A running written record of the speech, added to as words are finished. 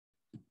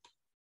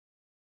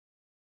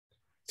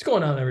What's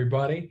going on,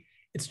 everybody?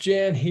 It's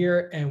Jan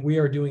here, and we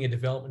are doing a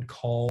development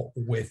call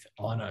with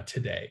Anna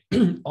today.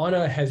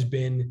 Anna has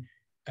been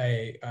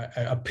a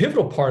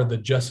pivotal part of the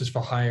Justice for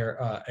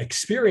Hire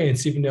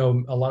experience, even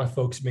though a lot of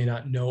folks may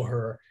not know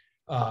her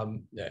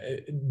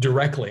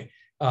directly.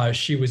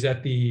 She was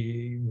at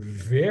the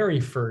very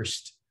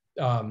first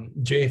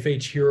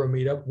JFH Hero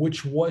Meetup,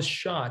 which was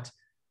shot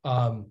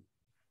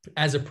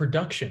as a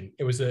production.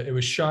 It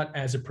was shot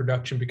as a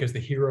production because the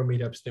hero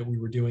meetups that we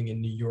were doing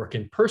in New York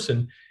in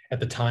person at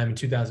the time in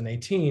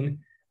 2018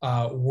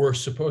 were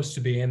supposed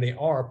to be, and they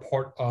are,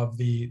 part of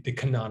the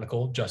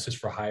canonical Justice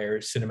for Hire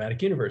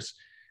cinematic universe.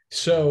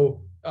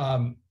 So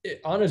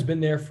Anna's been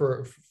there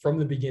from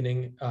the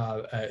beginning,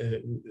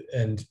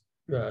 and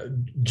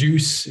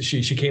Juice,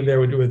 she came there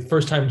with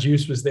first time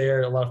Juice was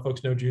there. A lot of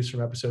folks know Juice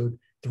from episode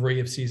 3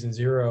 of season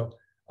 0.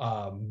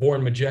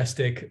 Born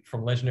Majestic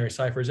from Legendary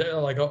Ciphers,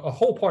 like a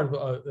whole part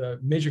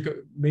of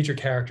major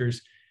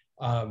characters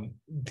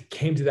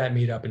came to that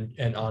meetup,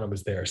 and Anna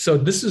was there. So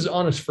this is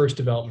Anna's first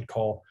development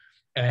call,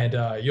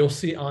 and you'll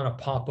see Anna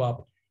pop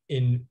up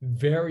in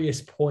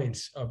various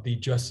points of the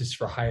Justice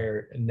for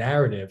Hire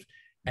narrative.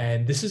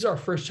 And this is our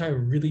first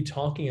time really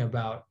talking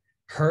about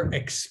her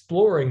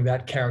exploring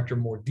that character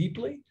more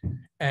deeply,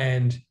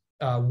 and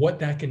what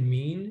that can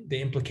mean, the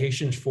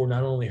implications for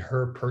not only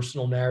her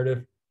personal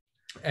narrative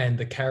and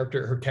her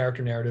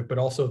character narrative, but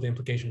also the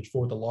implications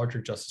for the larger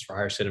Justice for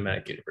Hire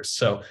cinematic universe.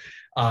 So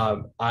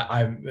Anna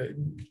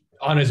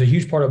is a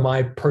huge part of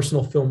my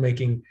personal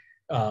filmmaking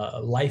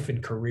life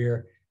and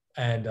career,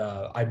 and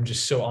I'm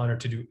just so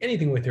honored to do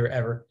anything with her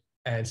ever.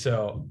 And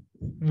so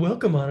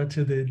welcome, Anna,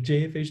 to the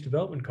JFH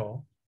development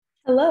call.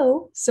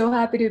 Hello, so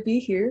happy to be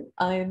here.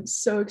 I'm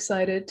so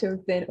excited to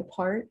have been a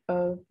part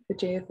of the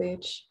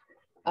JFH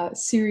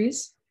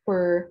series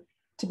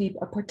to be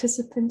a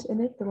participant in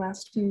it the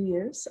last few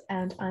years,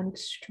 and I'm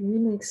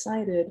extremely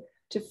excited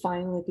to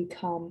finally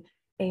become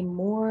a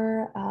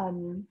more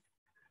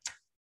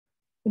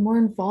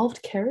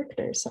involved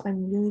character. So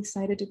I'm really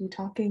excited to be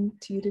talking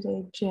to you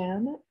today,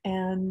 Jan,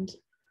 and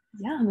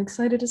yeah, I'm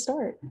excited to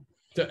start.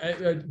 So,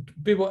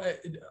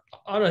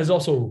 Anna has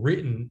also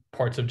written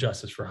parts of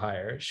Justice for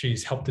Hire.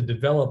 She's helped to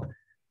develop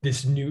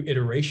this new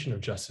iteration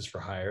of Justice for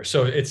Hire.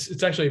 So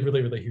it's actually a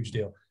really, really huge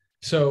deal.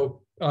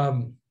 So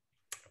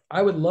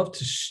I would love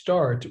to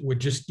start with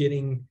just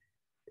getting,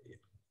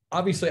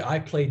 obviously I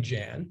played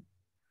Jan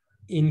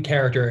in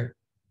character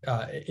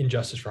in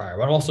Justice for Hire,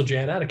 but I'm also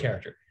Jan out of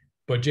character.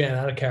 But Jan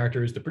out of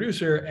character is the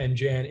producer, and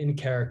Jan in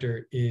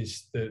character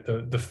is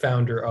the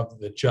founder of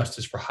the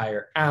Justice for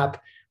Hire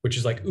app, which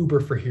is like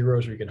Uber for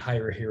heroes, where you can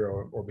hire a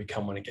hero or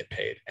become one and get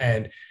paid.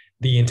 And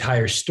the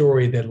entire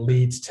story that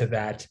leads to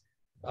that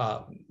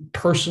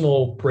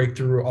personal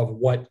breakthrough of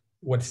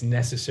what's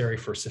necessary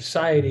for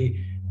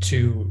society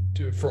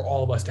for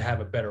all of us to have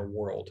a better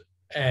world.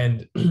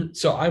 And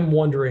so I'm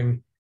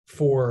wondering,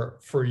 for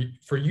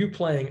you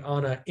playing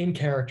Anna in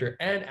character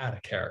and out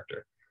of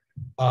character,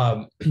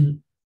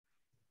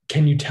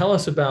 can you tell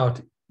us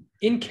about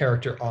in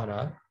character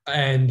Anna,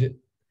 and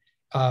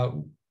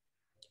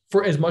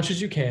for as much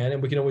as you can,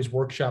 and we can always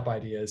workshop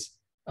ideas.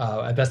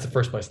 And that's the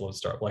first place let's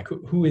start. Like,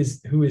 who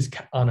is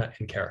Anna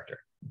in character?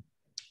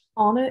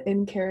 Anna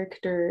in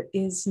character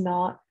is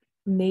not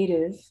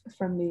native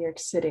from New York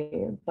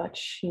City, but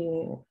she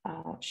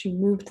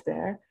moved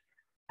there,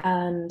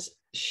 and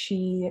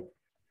she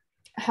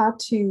had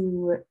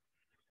to.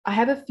 I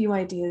have a few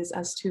ideas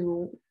as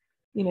to,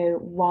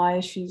 why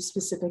she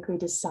specifically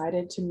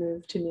decided to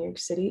move to New York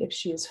City, if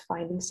she is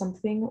finding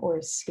something or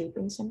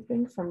escaping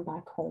something from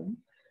back home.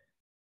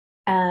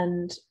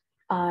 And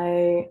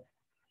I've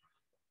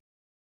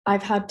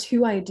had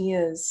two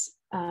ideas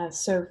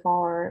so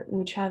far,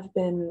 which have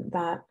been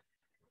that,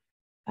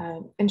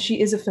 and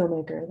she is a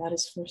filmmaker, that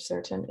is for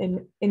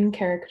certain. In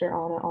character,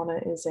 Anna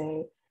is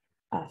a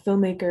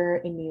filmmaker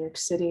in New York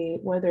City,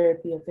 whether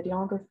it be a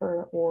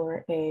videographer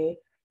or a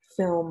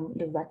film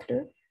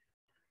director.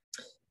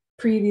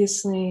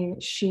 Previously,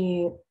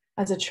 she,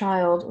 as a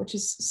child, which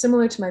is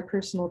similar to my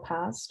personal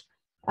past,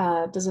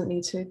 doesn't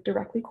need to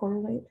directly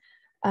correlate.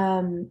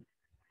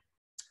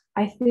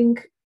 I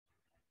think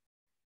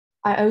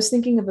I was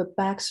thinking of a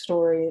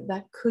backstory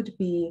that could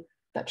be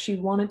that she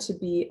wanted to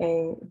be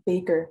a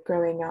baker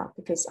growing up,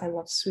 because I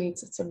love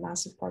sweets. It's a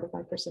massive part of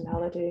my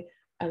personality.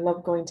 I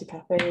love going to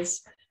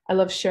cafes. I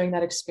love sharing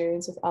that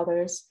experience with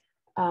others.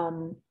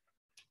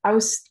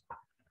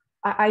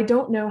 I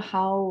don't know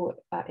how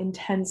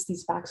intense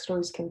these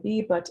backstories can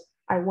be, but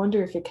I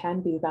wonder if it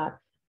can be that,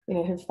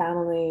 her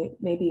family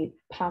maybe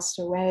passed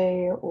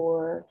away,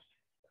 or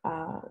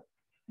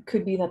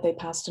could be that they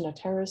passed in a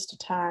terrorist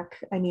attack.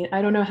 I mean,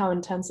 I don't know how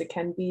intense it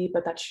can be,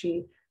 but that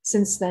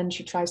since then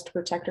she tries to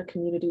protect her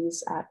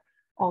communities at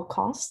all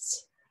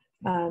costs.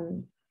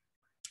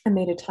 I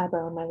made a typo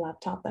on my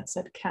laptop that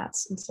said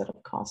cats instead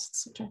of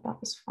costs, which I thought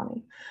was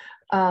funny.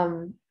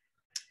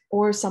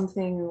 Or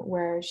something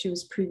where she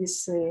was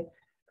previously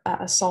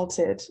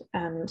assaulted,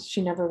 and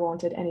she never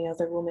wanted any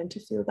other woman to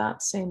feel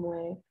that same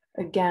way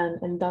again,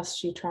 and thus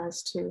she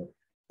tries to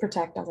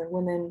protect other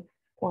women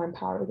or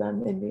empower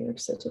them in New York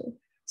City.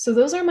 So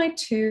those are my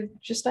two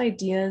just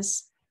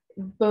ideas.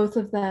 Both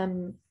of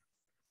them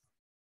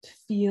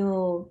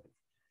feel,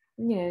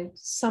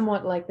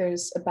 somewhat like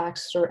there's a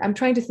backstory. I'm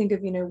trying to think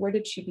of, where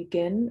did she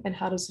begin and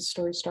how does the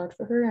story start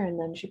for her? And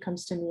then she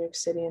comes to New York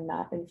City and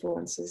that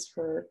influences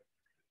her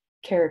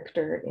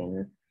character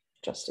in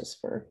Justice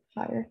for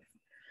Hire.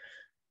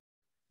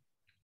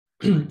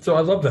 So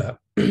I love that.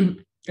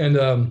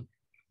 And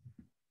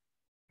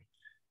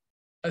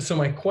so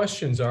my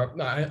questions are,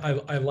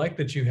 I like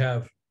that you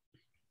have,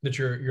 that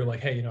you're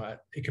like, hey,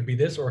 it could be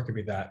this or it could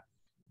be that.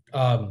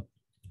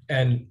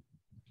 And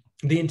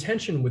the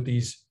intention with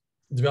these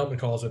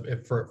development calls,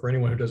 for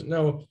anyone who doesn't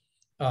know,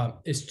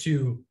 is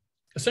to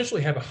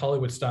essentially have a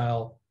Hollywood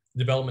style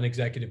development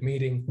executive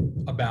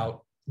meeting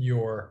about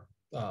your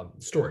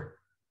story.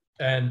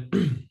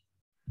 And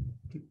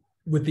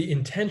with the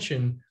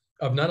intention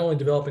of not only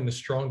developing the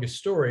strongest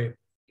story,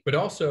 but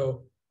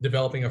also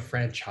developing a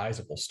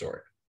franchisable story.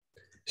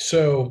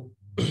 So,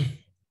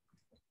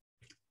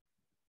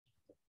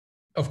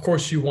 of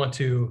course, you want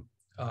to,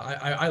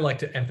 I like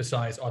to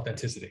emphasize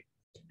authenticity.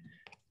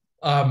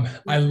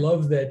 I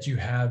love that you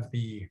have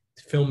the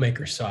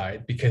filmmaker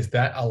side, because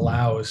that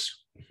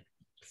allows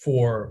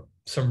for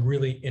some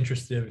really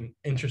interesting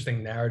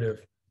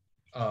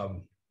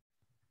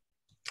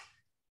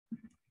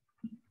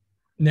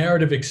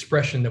narrative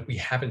expression that we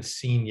haven't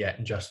seen yet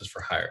in Justice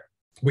for Hire.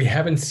 We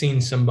haven't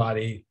seen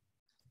somebody,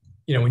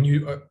 when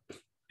you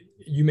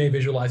may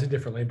visualize it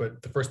differently,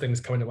 but the first thing that's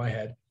coming to my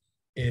head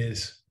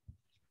is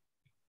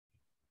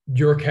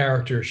your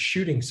character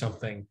shooting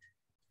something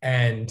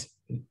and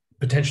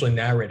potentially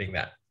narrating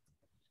that,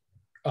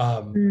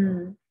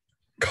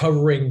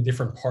 covering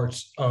different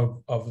parts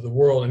of the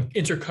world and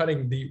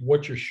intercutting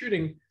what you're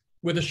shooting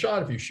with a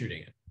shot of you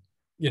shooting it.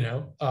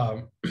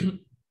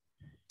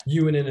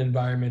 You in an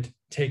environment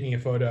taking a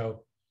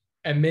photo,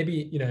 and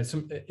maybe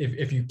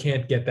if you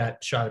can't get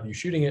that shot of you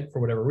shooting it for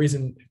whatever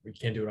reason, you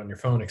can't do it on your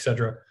phone,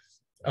 etc.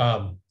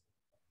 At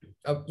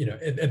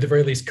the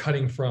very least,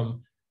 cutting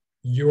from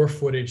your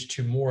footage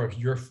to more of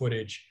your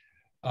footage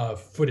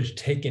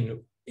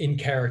taken in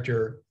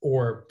character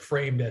or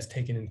framed as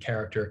taken in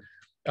character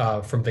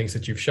from things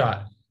that you've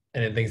shot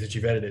and in things that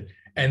you've edited,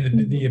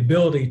 and the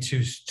ability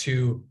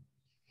to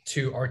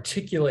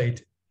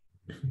articulate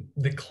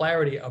the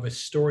clarity of a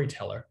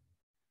storyteller,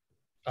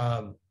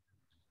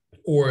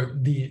 or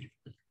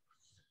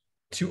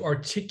to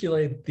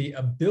articulate the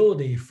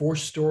ability for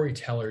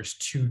storytellers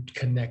to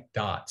connect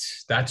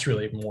dots. That's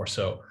really more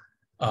so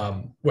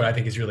what I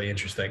think is really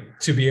interesting,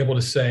 to be able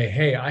to say,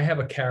 hey, I have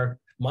a character,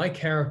 my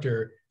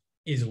character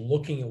is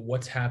looking at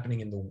what's happening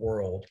in the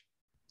world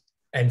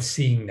and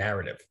seeing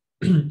narrative.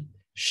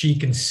 She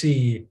can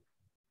see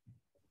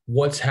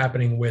what's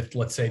happening with,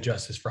 let's say,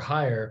 Justice for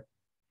Hire.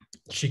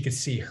 She could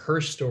see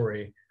her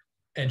story,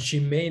 and she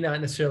may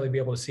not necessarily be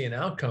able to see an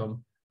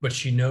outcome, but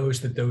she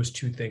knows that those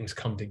two things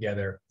come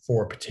together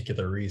for a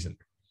particular reason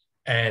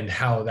and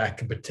how that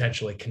could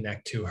potentially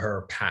connect to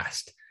her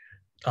past.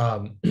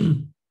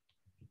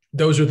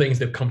 Those are things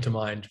that come to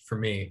mind for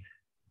me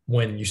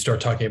when you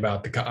start talking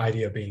about the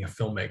idea of being a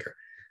filmmaker.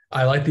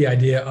 I like the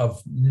idea of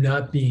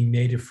not being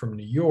native from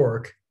New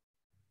York,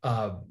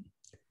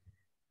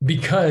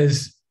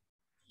 because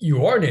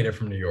you are native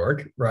from New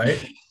York,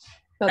 right?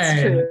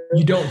 That's true.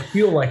 You don't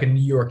feel like a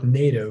New York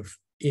native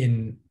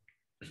and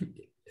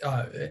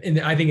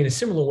I think in a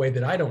similar way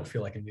that I don't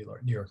feel like a New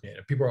York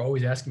native. People are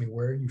always asking me,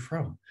 where are you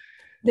from?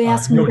 They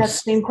ask me that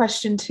same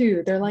question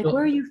too. They're like,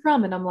 where are you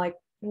from? And I'm like,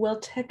 well,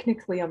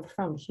 technically I'm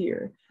from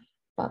here,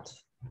 but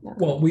no.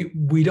 Well,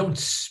 we don't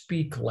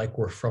speak like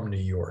we're from New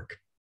York.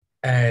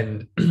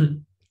 And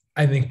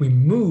I think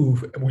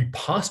we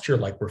posture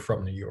like we're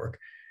from New York.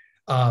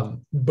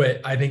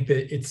 But I think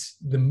that it's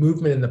the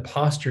movement and the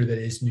posture that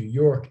is New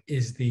York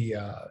is New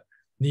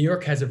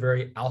York has a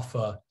very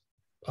alpha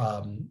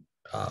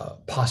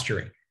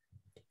posturing,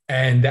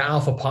 and the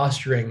alpha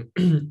posturing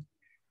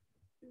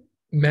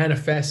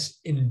manifests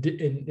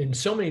in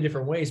so many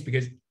different ways,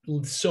 because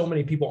so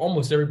many people,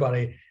 almost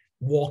everybody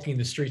walking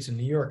the streets in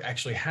New York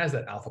actually has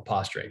that alpha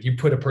posturing. You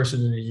put a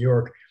person in New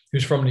York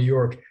who's from New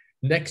York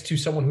next to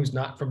someone who's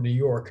not from New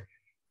York,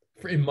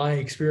 in my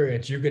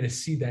experience, you're going to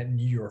see that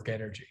New York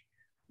energy,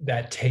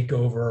 that take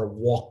over,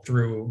 walk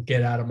through,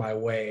 get out of my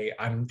way,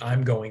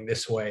 I'm going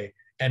this way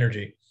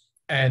energy.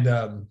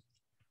 And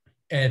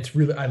it's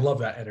really, I love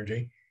that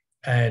energy.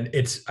 And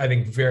it's, I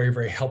think, very,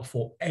 very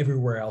helpful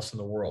everywhere else in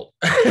the world.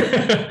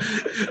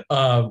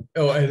 Well,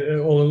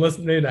 unless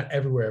maybe not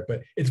everywhere,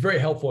 but it's very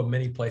helpful in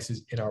many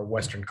places in our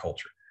Western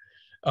culture.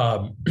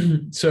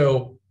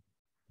 So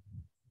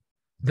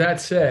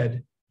that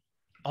said,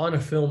 on a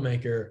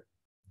filmmaker,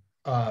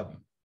 when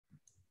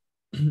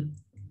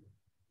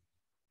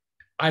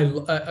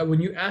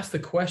you ask the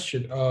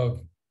question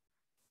of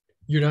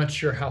you're not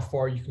sure how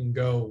far you can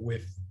go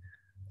with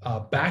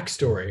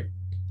backstory,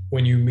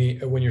 when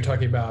you're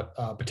talking about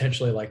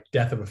potentially like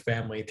death of a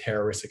family,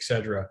 terrorists,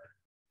 etc.,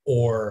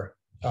 or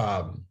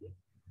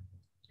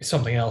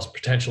something else,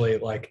 potentially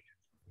like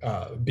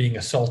being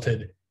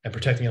assaulted and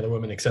protecting other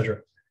women, etc.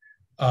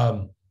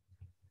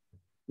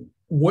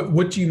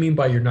 What do you mean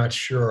by you're not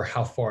sure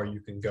how far you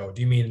can go?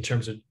 Do you mean in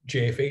terms of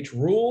JFH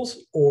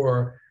rules,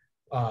 or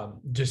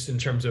just in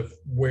terms of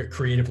where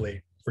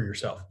creatively for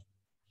yourself?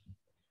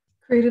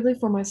 Creatively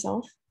for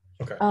myself.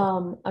 Okay.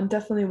 I'm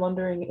definitely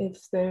wondering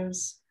if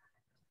there's,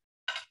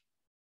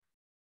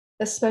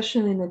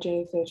 especially in the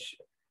JFH,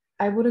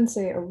 I wouldn't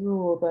say a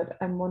rule, but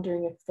I'm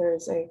wondering if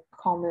there's a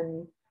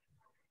common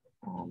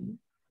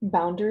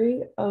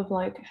boundary of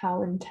like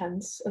how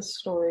intense a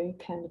story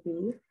can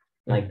be.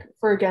 Like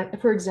for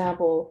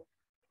example,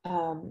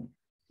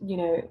 you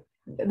know,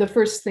 the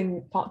first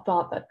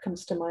thought that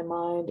comes to my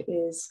mind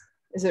is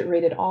it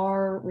rated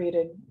R,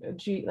 rated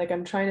G? Like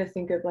I'm trying to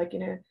think of like, you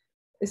know,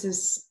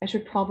 I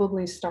should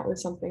probably start with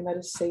something that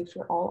is safe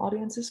for all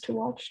audiences to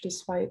watch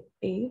despite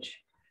age.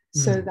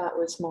 So that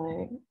was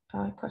my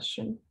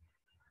question.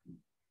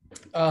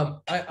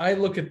 I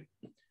look at,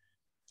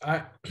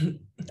 I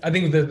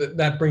think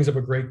that brings up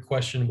a great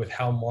question with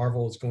how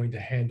Marvel is going to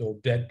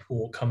handle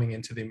Deadpool coming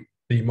into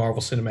the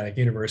Marvel Cinematic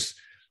Universe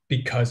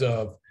because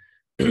of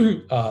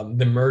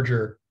the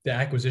merger, the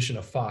acquisition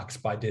of Fox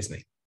by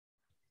Disney.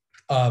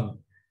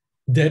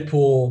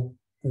 Deadpool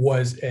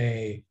was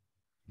a,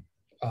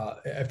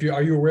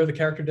 are you aware of the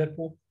character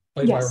Deadpool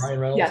played by Ryan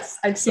Reynolds? Yes,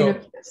 I've seen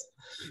it.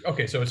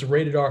 Okay, so it's a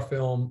rated R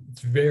film.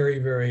 It's very,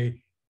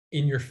 very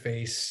in your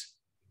face,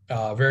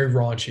 very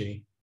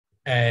raunchy,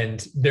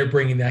 and they're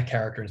bringing that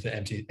character into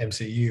the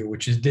MCU,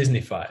 which is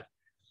Disneyfied.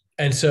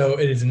 And so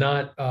it is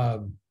not.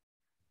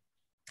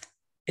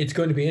 It's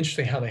going to be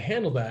interesting how they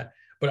handle that,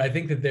 but I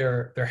think that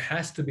there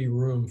has to be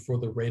room for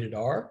the rated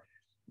R,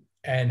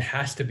 and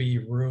has to be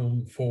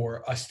room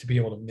for us to be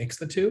able to mix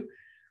the two.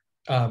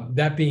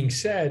 That being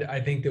said, I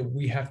think that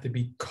we have to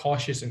be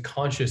cautious and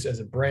conscious as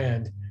a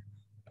brand,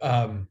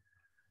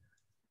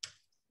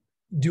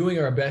 doing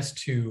our best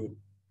to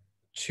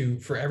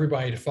for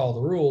everybody to follow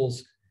the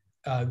rules,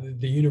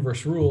 the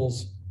universe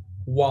rules,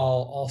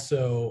 while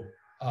also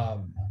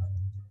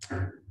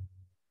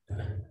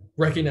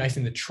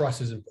recognizing that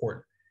trust is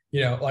important. You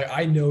know, like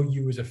I know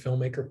you as a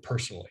filmmaker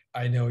personally.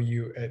 I know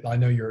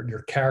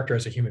your character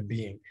as a human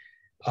being.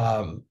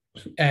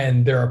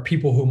 And there are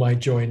people who might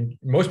join,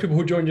 most people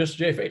who join just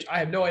JFH, I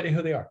have no idea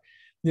who they are.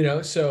 You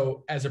know,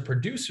 so as a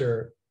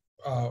producer,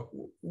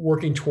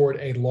 working toward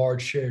a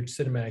large shared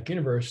cinematic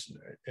universe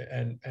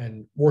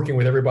and working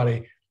with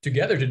everybody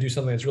together to do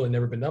something that's really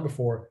never been done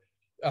before,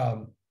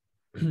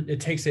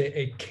 it takes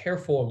a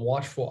careful and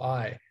watchful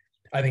eye,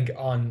 I think,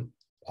 on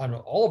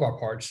all of our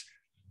parts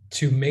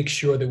to make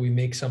sure that we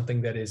make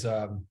something that is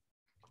that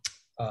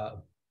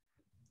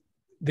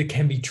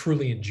can be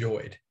truly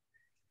enjoyed.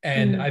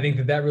 And I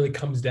think that really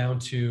comes down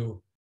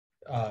to,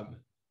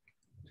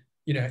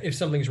 you know, if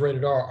something's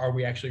rated R, are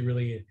we actually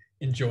really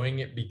enjoying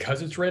it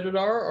because it's rated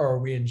R, or are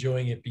we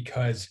enjoying it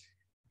because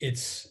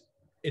it's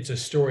a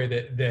story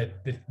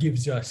that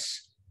gives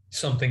us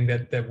something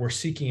that we're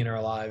seeking in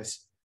our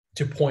lives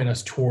to point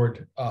us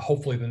toward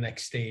hopefully the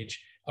next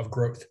stage of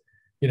growth.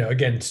 You know,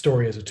 again,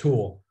 story as a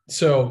tool.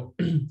 So,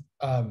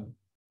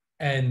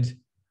 and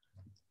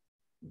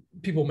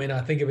people may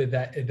not think of it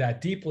that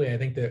deeply. I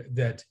think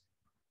that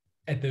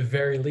at the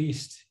very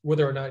least,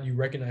 whether or not you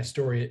recognize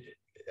story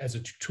as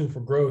a tool for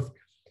growth,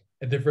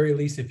 at the very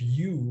least, if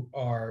you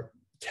are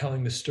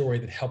telling the story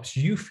that helps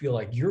you feel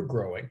like you're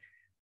growing,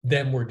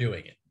 then we're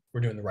doing it.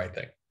 We're doing the right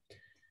thing.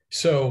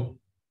 So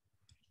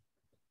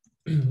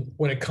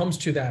when it comes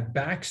to that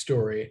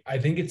backstory, I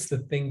think it's the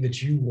thing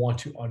that you want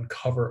to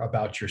uncover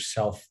about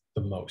yourself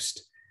the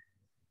most.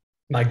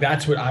 Like,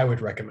 that's what I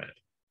would recommend.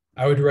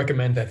 I would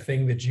recommend that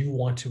thing that you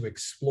want to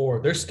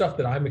explore. There's stuff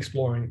that I'm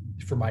exploring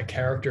for my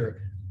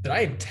character that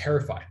I am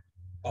terrified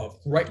of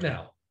right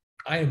now.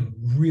 I am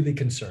really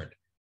concerned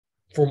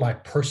for my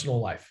personal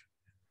life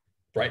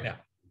right now.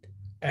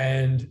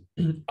 And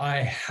I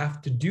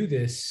have to do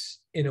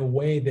this in a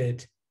way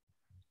that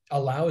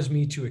allows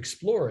me to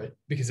explore it,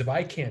 because if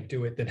I can't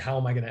do it, then how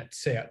am I going to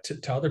say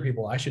to other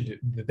people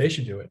that they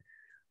should do it?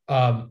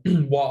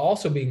 While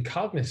also being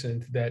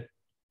cognizant that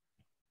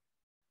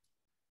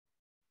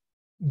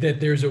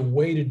there's a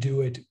way to do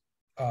it.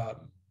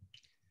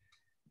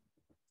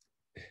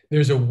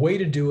 There's a way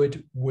to do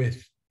it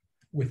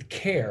with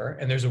care,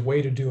 and there's a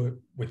way to do it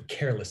with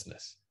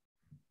carelessness.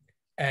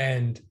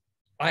 And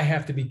I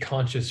have to be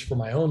conscious for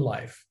my own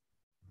life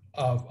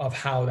of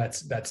how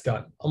that's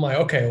done. I'm like,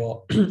 okay,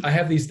 well, I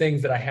have these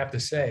things that I have to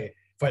say.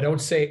 If I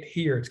don't say it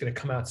here, it's going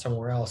to come out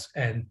somewhere else.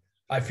 And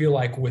I feel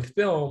like with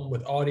film,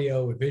 with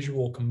audio, with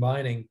visual,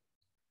 combining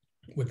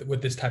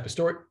with this type of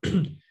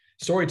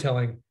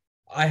storytelling,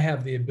 I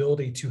have the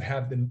ability to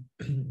have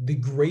the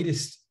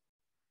greatest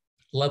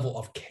level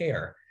of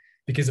care,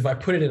 because if I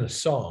put it in a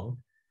song,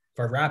 if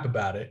I rap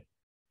about it,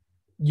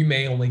 you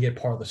may only get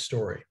part of the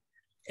story.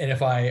 And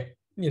if I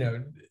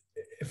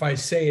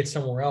say it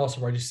somewhere else,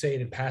 or I just say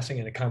it in passing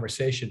in a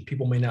conversation,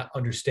 people may not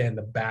understand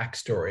the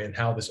backstory and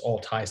how this all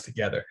ties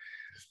together.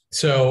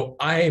 So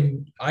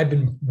I've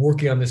been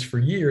working on this for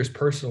years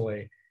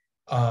personally,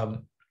 of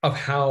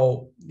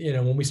how,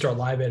 when we start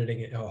live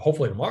editing it,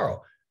 hopefully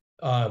tomorrow,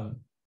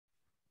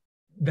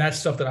 that's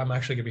stuff that I'm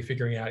actually going to be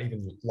figuring out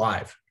even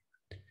live.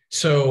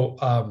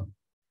 So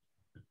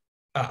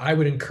I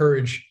would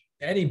encourage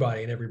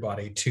anybody and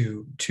everybody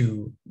to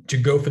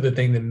go for the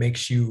thing that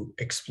makes you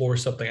explore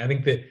something. I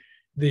think that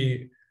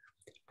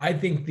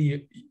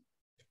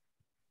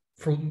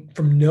from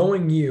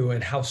knowing you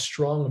and how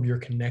strong of your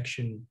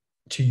connection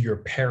to your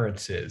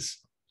parents is,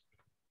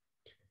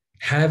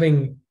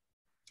 having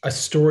a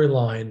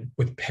storyline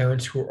with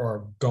parents who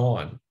are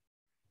gone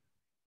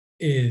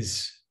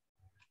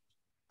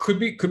could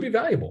be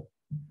valuable.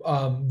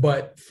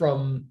 But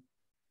from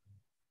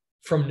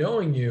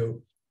knowing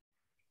you,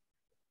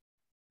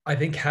 I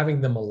think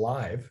having them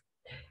alive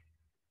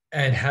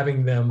and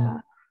having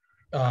them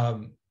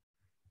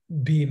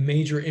be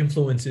major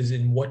influences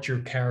in what your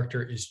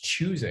character is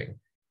choosing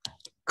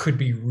could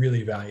be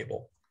really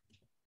valuable.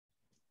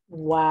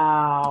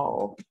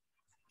 Wow.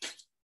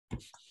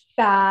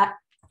 That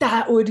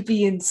would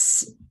be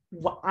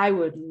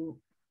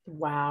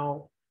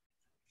wow.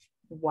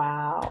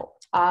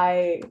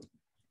 I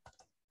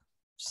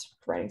just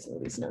writing some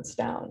of these notes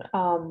down.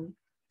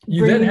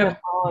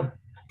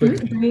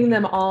 Bringing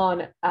them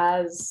on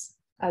as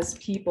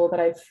people that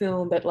I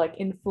filmed that like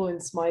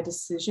influence my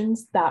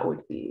decisions. I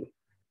would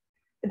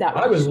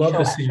love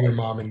to see your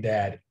mom and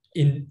dad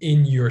in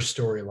your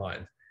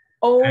storyline.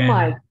 Oh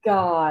my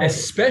God.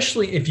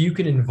 Especially if you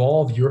can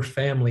involve your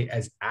family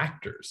as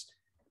actors.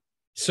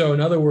 So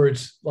in other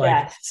words, like,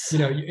 yes.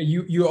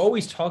 You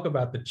always talk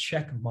about the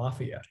Czech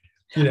mafia.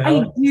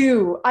 I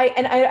do.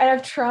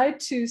 I've tried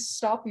to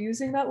stop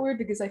using that word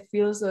because I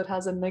feel as though it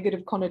has a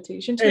negative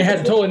connotation to it. It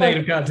has a totally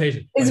negative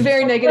connotation. It's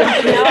very negative.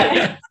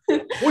 I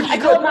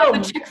call it now the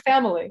Czech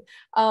family,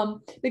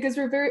 because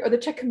or the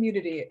Czech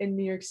community in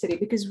New York City,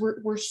 because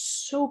we're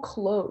so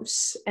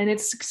close, and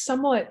it's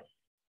somewhat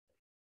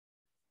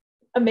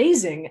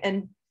amazing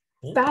and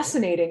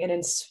fascinating and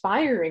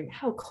inspiring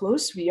how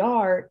close we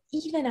are,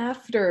 even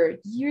after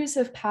years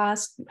have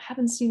passed.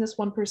 Haven't seen this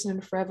one person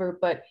in forever,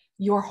 but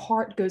your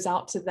heart goes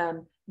out to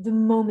them the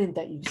moment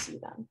that you see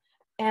them.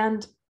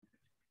 And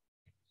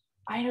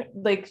I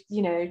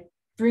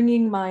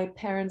bringing my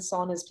parents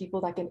on as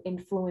people that can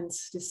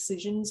influence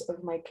decisions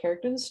of my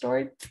character in the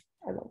story.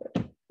 I love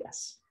it.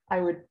 Yes, I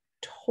would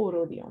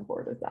totally be on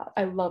board with that.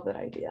 I love that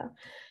idea.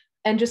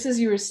 And just as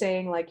you were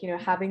saying, like,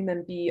 having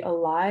them be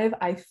alive,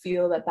 I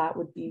feel that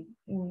would be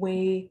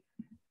way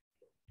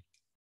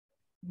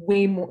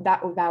more,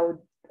 that would,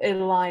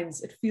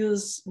 it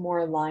feels more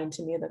aligned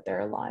to me that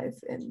they're alive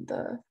in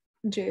the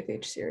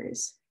JFH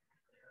series.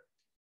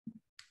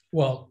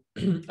 Well,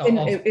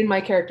 in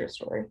my character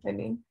story, I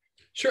mean.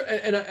 Sure.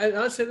 And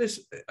I'd say this,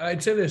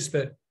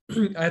 that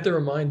I have to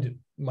remind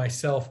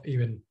myself,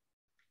 even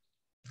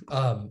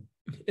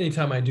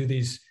anytime I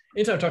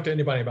talk to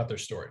anybody about their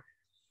story,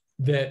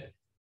 that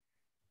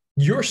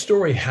your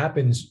story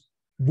happens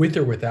with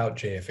or without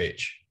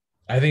JFH.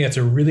 I think that's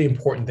a really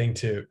important thing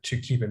to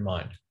keep in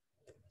mind,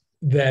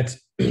 that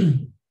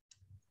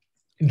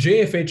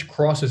JFH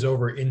crosses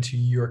over into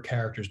your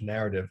character's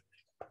narrative,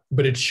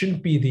 but it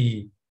shouldn't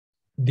be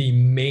the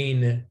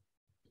main,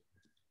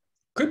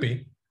 could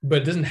be,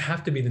 but it doesn't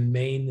have to be the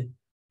main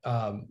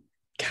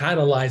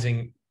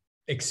catalyzing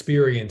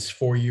experience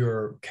for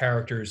your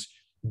character's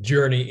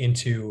journey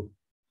into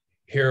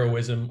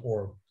heroism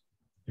or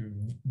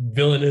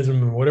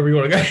villainism or whatever you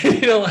want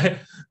to go,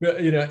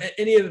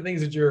 any of the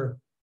things that your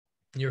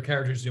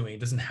character's doing. It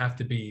doesn't have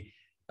to be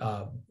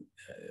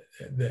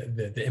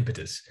the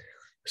impetus.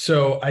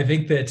 So I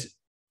think that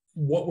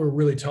what we're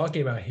really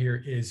talking about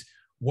here is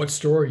what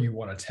story you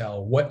want to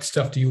tell, what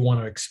stuff do you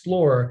want to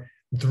explore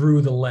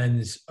through the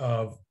lens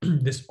of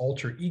this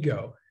alter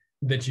ego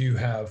that you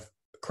have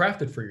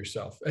crafted for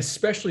yourself,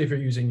 especially if you're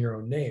using your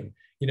own name.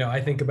 I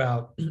think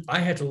about, I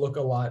had to look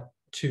a lot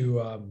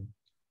to,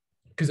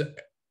 because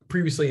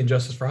previously in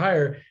Justice for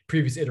Hire,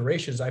 previous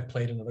iterations, I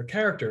played another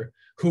character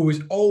who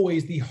was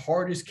always the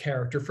hardest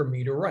character for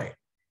me to write.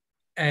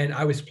 And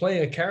I was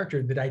playing a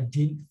character that I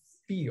didn't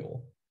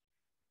feel,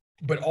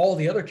 but all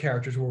the other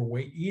characters were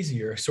way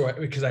easier. So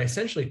because I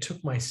essentially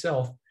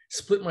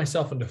split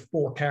myself into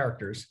 4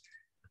 characters.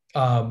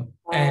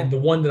 And the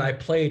one that I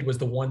played was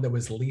the one that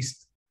was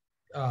least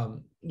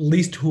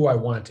who I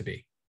wanted to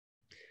be.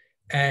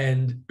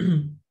 And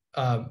the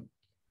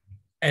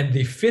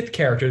 5th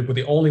character, but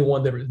the only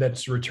one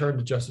that's returned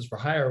to Justice for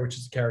Hire, which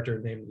is a character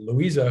named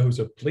Louisa, who's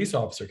a police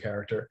officer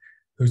character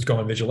who's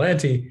gone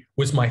vigilante,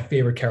 was my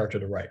favorite character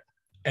to write.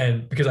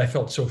 And because I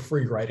felt so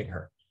free writing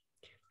her.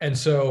 And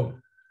so,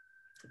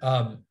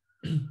 I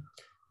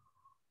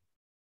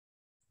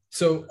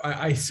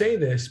say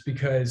this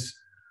because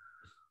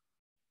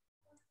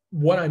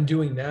what I'm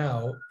doing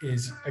now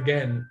is,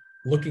 again,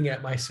 looking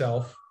at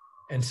myself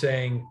and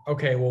saying,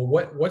 okay, well,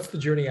 what's the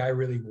journey I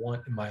really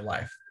want in my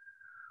life?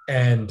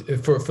 And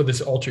for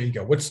this alter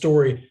ego, what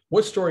story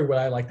would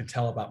I like to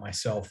tell about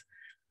myself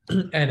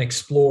and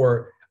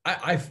explore?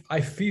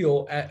 I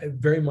feel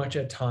very much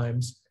at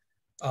times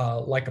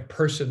like a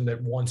person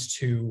that wants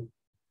to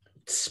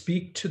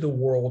speak to the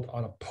world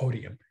on a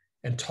podium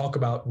and talk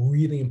about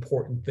really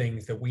important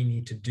things that we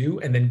need to do,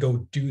 and then go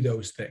do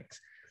those things.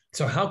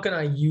 So how can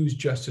I use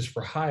Justice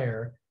for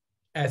Hire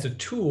as a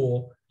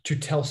tool to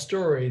tell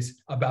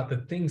stories about the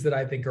things that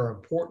I think are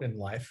important in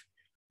life,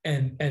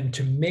 and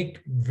to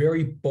make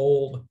very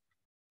bold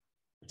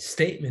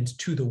statements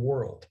to the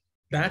world?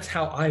 That's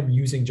how I'm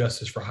using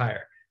Justice for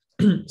Hire.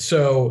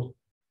 So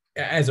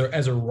as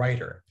a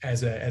writer,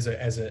 as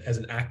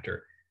an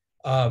actor.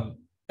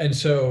 And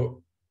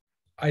so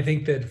I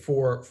think that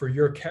for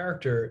your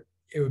character,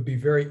 it would be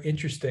very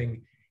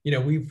interesting. You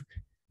know,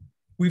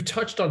 we've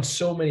touched on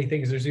so many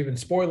things. There's even,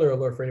 spoiler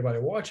alert for anybody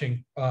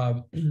watching,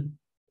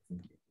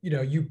 you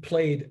know, you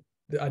played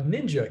a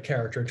ninja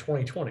character in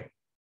 2020,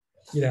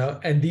 you know,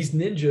 and these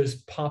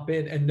ninjas pop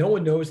in and no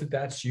one knows that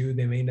that's you.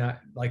 They may not,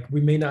 like, we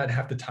may not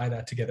have to tie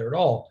that together at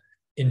all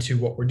into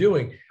what we're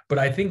doing. But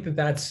I think that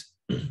that's,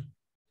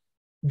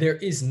 there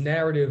is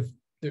narrative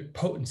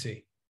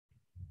potency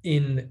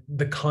in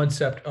the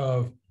concept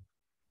of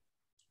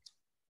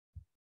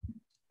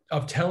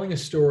telling a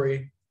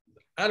story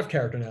out of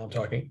character. Now I'm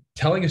talking,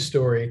 telling a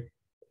story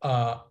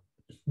that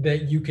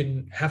you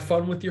can have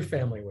fun with your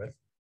family with,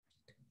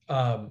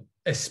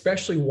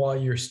 especially while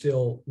you're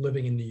still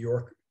living in New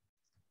York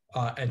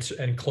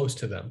and close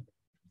to them.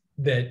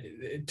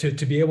 That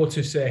to be able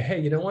to say, hey,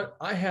 you know what,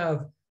 I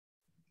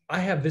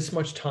have this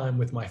much time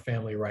with my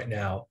family right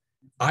now.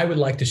 I would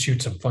like to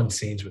shoot some fun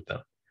scenes with them.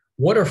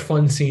 What are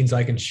fun scenes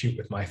I can shoot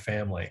with my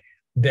family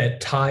that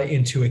tie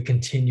into a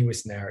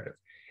continuous narrative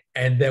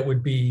and that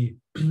would be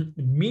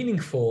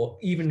meaningful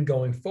even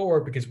going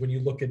forward? Because when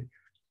you look at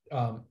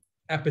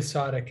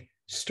episodic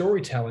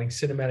storytelling,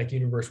 cinematic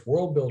universe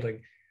world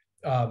building,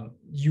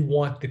 you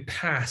want the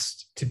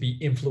past to be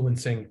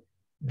influencing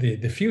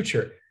the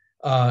future,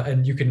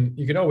 and you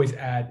can always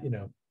add, you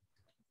know,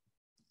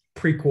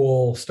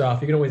 prequel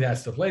stuff. You can always add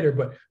stuff later,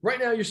 but right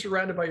now you're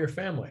surrounded by your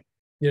family.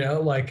 You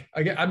know, like,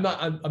 again, I'm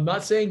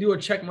not saying do a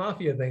Czech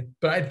Mafia thing,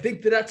 but I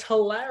think that that's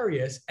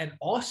hilarious and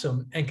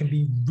awesome and can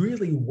be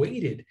really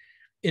weighted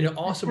in an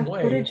awesome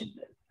way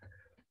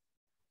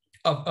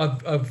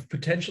of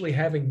potentially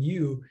having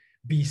you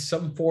be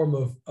some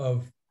form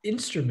of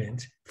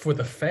instrument for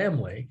the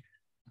family,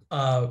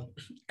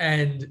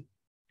 and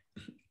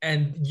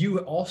you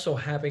also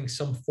having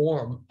some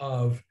form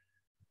of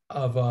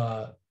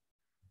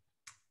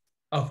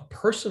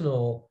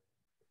personal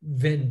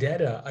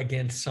vendetta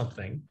against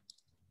something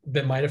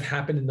that might have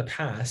happened in the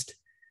past,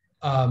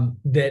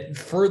 that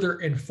further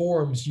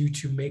informs you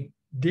to make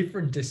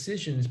different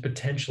decisions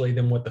potentially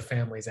than what the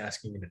family is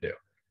asking you to do.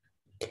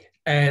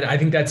 And I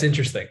think that's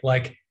interesting.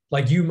 Like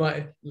you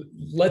might,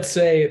 let's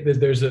say that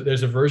there's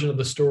a version of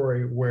the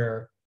story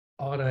where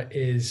Anna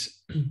is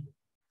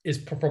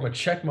from a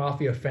Czech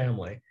Mafia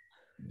family.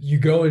 You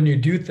go and you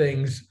do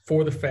things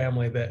for the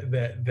family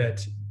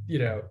that you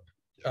know,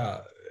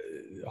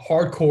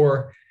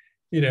 hardcore.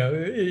 You know,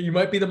 you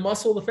might be the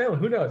muscle of the family.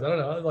 Who knows? I don't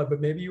know. Like, but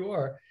maybe you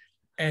are.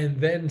 And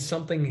then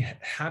something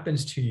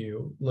happens to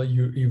you. Like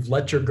you've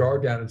let your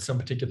guard down in some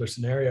particular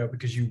scenario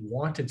because you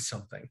wanted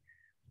something.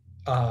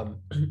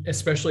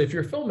 Especially if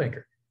you're a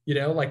filmmaker. You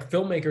know, like,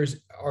 filmmakers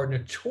are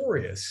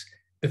notorious.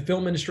 The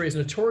film industry is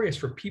notorious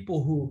for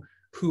people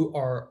who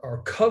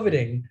are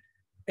coveting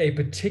a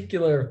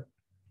particular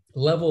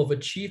level of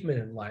achievement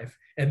in life,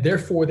 and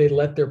therefore they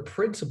let their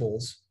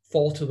principles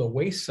fall to the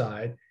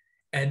wayside,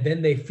 and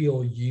then they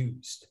feel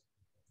used.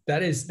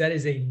 That is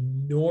a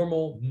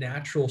normal,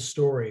 natural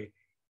story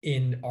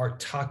in our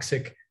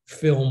toxic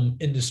film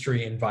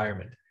industry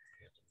environment.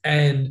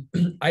 And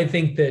I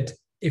think that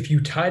if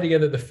you tie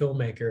together the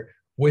filmmaker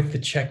with the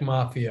Czech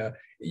Mafia,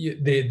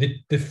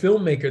 the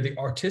filmmaker, the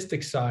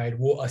artistic side,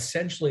 will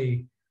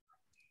essentially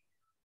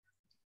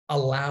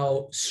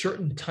allow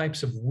certain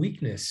types of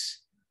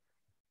weakness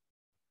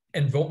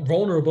and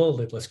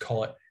vulnerability, let's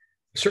call it,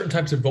 certain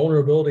types of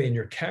vulnerability in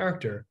your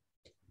character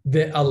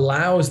that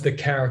allows the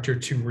character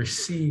to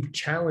receive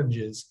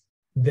challenges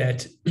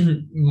that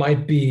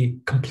might be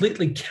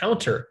completely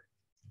counter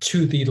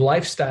to the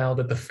lifestyle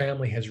that the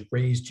family has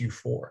raised you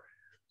for.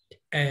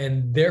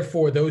 And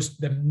therefore,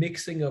 the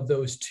mixing of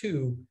those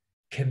two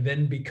can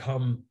then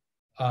become,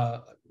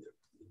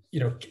 you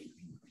know,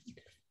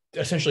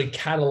 essentially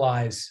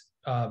catalyze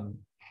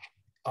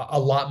a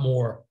lot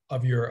more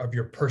of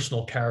your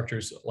personal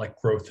characters, like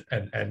growth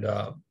and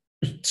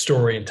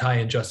story, and tie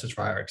in Justice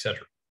for Hire, etc.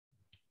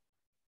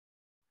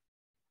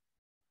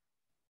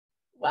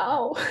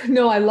 Wow.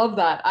 No, I love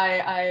that.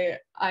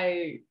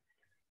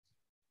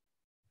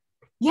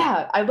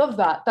 Yeah, I love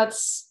that.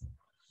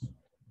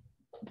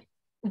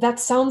 That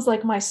sounds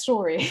like my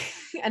story.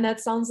 And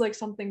that sounds like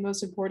something,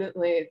 most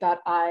importantly, that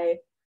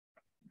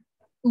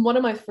one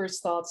of my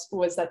first thoughts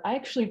was that I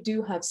actually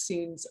do have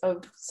scenes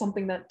of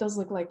something that does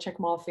look like Czech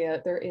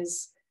Mafia. There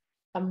is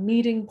a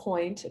meeting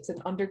point. It's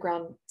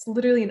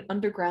literally an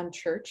underground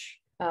church.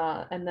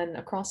 And then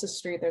across the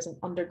street, there's an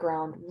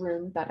underground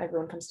room that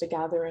everyone comes to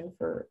gather in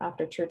for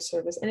after church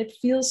service. And it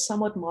feels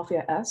somewhat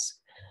Mafia-esque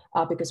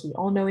because we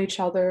all know each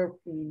other.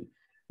 We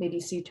maybe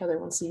see each other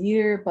once a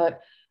year,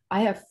 but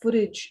I have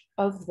footage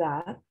of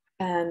that.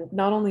 And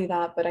not only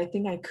that, but I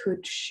think I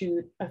could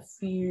shoot a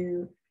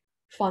few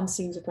fun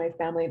scenes with my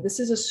family. This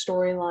is a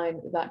storyline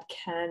that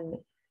can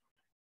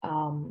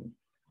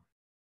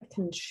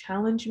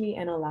challenge me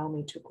and allow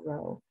me to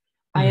grow.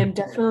 I am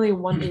definitely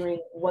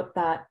wondering what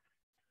that,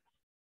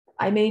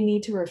 I may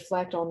need to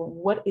reflect on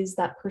what is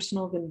that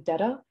personal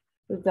vendetta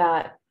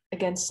that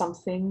against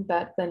something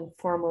that then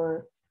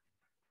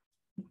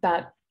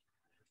that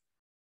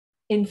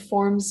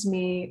informs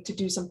me to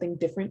do something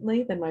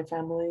differently than my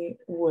family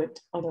would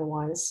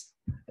otherwise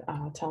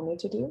tell me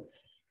to do.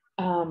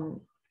 And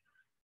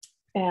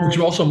which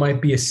also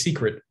might be a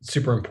secret,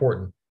 super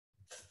important.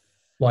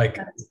 Like,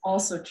 that's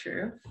also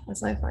true.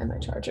 As I find my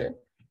charger.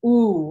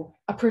 Ooh,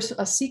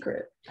 a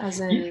secret, as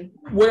in.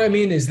 What I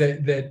mean is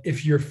that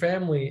if your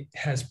family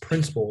has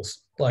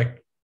principles,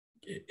 like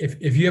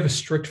if you have a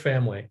strict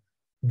family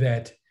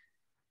that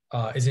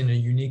is in a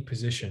unique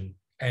position,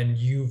 and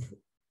you've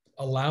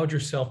allowed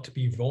yourself to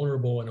be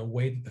vulnerable in a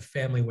way that the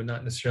family would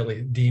not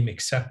necessarily deem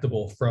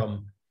acceptable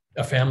from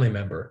a family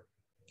member,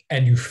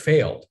 and you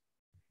failed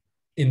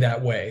in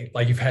that way,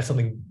 like you've had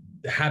something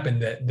happen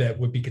that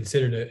would be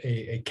considered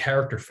a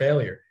character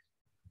failure,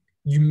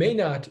 you may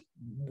not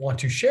want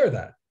to share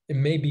that. It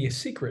may be a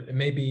secret. It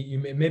may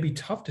be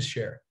tough to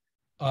share,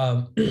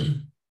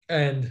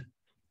 and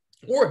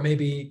or it may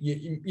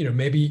be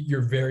maybe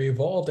you're very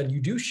evolved and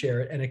you do share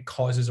it and it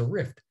causes a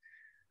rift.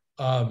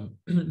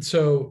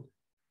 So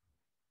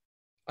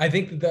I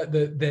think that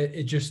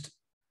it just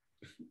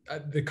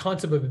the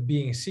concept of it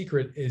being a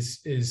secret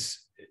is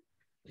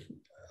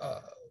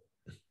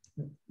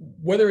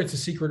whether it's a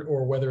secret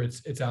or whether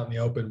it's out in the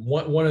open,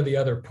 one or the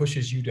other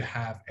pushes you to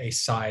have a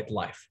side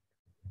life.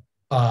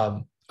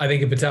 I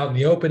think if it's out in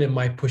the open, it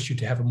might push you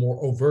to have a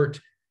more overt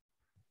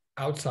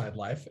outside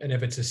life, and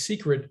if it's a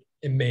secret,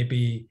 it may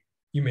be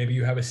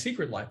you have a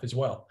secret life as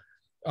well.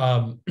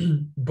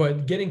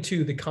 But getting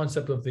to the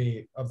concept of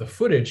the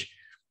footage,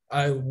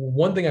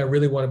 one thing I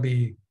really want to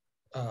be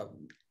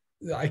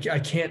I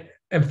can't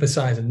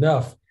emphasize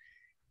enough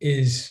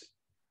is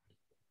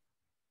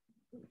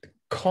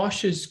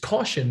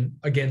caution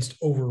against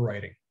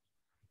overwriting.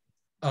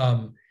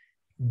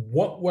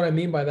 What I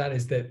mean by that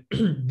is that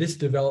this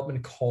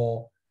development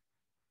call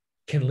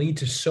can lead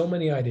to so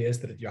many ideas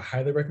that you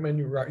highly recommend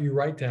you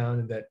write down,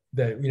 and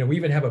that we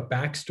even have a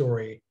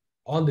backstory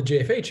on the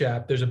JFH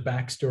app. There's a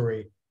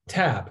backstory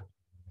tab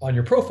on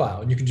your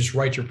profile, and you can just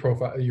write your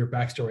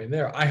backstory in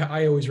there.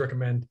 I always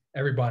recommend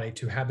everybody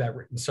to have that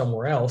written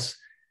somewhere else,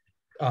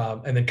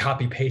 and then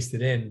copy paste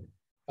it in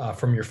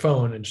from your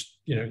phone, and just,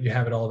 you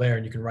have it all there,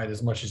 and you can write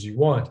as much as you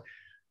want.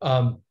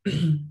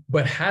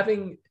 But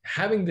having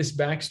this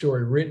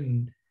backstory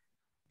written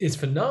is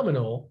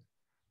phenomenal,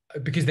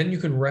 because then you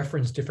can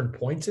reference different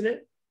points in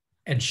it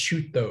and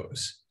shoot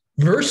those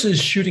versus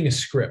shooting a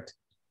script.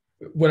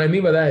 What I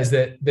mean by that is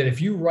that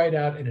if you write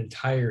out an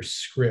entire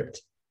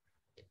script,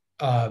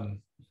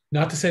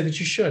 not to say that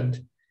you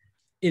shouldn't,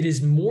 it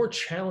is more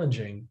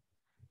challenging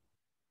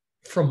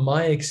from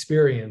my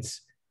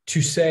experience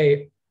to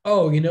say,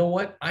 oh, you know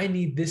what? I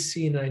need this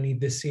scene, and I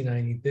need this scene, and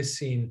I need this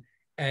scene,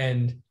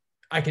 and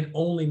I can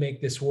only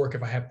make this work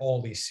if I have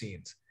all these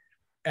scenes.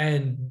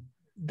 And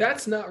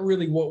that's not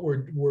really what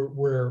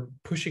we're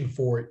pushing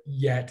for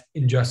yet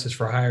in Justice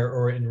for Hire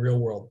or in Real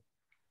World.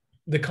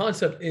 The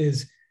concept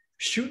is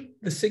shoot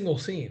the single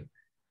scene,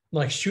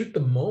 like shoot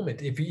the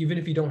moment. Even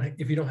if you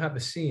don't have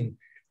the scene,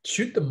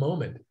 shoot the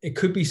moment. It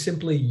could be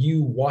simply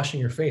you washing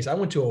your face. I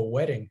went to a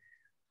wedding.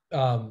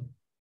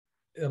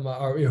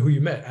 Who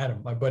you met,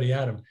 Adam, my buddy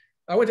Adam.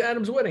 I went to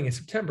Adam's wedding in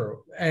September,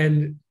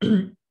 and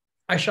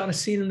I shot a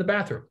scene in the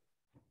bathroom.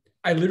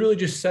 I literally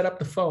just set up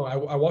the phone.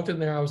 I walked in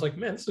there. I was like,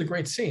 man, this is a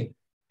great scene,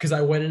 because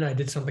I went in and I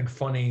did something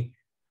funny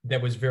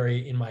that was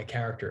very in my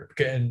character,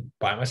 and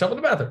by myself in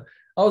the bathroom.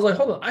 I was like,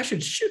 hold on, I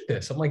should shoot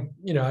this. I'm like,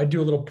 I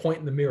do a little point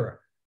in the mirror.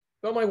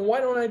 But I'm like,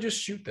 why don't I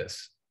just shoot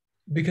this?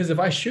 Because if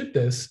I shoot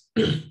this,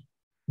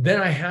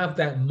 then I have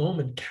that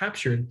moment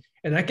captured,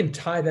 and I can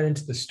tie that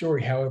into the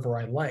story however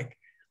I like.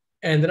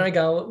 And then I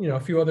got, a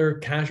few other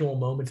casual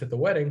moments at the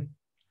wedding,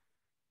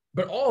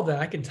 but all of that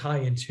I can tie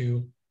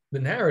into the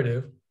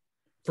narrative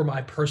for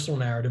my personal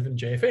narrative in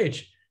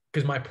JFH,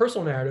 because my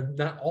personal narrative,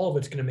 not all of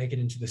it's going to make it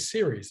into the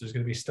series. There's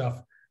going to be stuff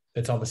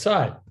that's on the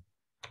side.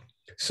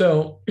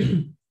 So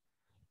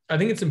I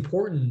think it's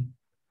important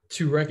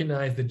to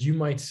recognize that you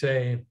might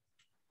say,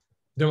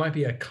 there might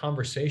be a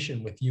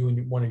conversation with you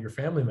and one of your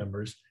family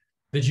members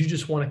that you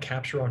just want to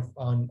capture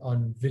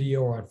on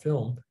video or on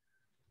film.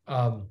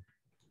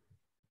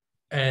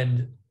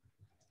 And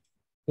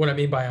what I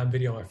mean by on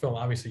video or film,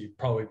 obviously you'd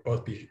probably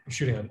both be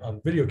shooting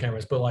on video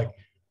cameras, but like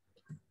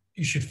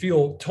you should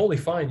feel totally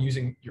fine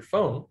using your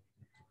phone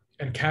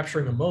and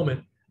capturing a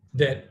moment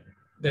that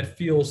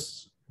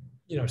feels,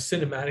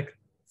 cinematic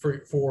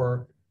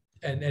for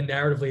and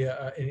narratively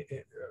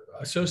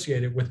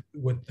associated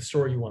with the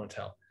story you want to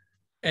tell.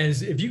 And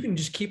if you can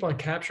just keep on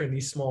capturing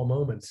these small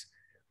moments,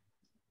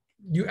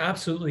 you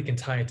absolutely can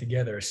tie it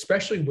together,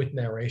 especially with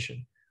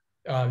narration.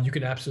 You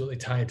can absolutely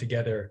tie it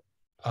together.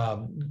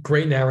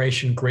 Great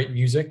narration, great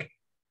music,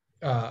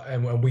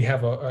 and we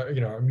have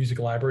a music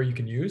library you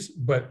can use.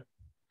 But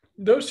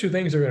those two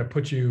things are going to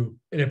put you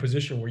in a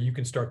position where you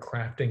can start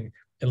crafting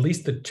at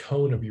least the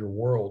tone of your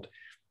world,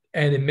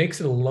 and it makes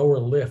it a lower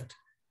lift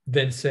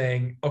than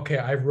saying, okay,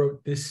 I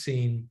wrote this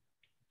scene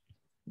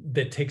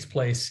that takes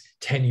place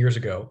 10 years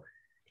ago,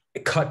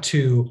 cut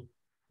to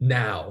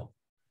now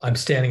I'm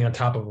standing on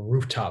top of a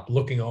rooftop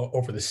looking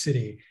over the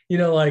city,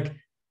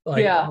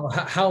 Yeah.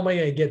 how am I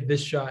going to get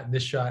this shot and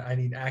this shot? I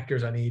need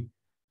actors. I need,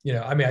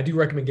 I do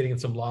recommend getting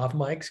some lav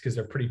mics because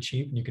they're pretty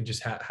cheap and you can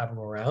just have them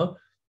around.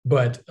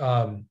 But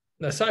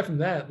aside from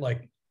that,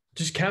 like,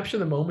 just capture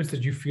the moments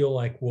that you feel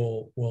like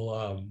will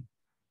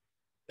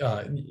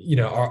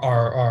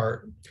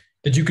are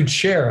that you can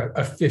share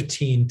a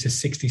 15 to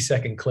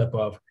 60-second clip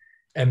of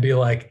and be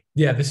like,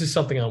 yeah, this is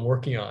something I'm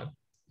working on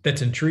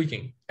that's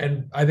intriguing.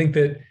 And I think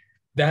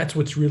that's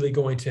what's really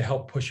going to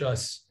help push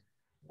us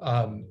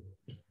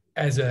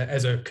as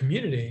a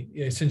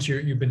community, since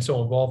you've been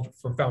so involved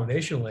from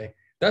foundationally.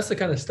 That's the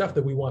kind of stuff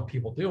that we want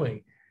people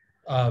doing,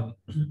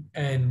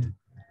 and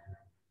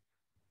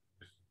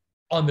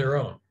on their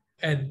own.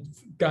 And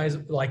guys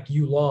like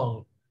Yu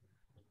Long,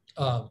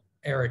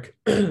 Eric,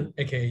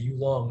 aka Yu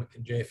Long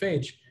in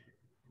JFH,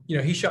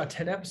 he shot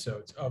 10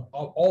 episodes of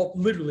all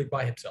literally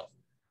by himself.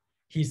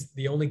 He's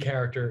the only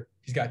character.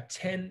 He's got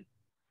 10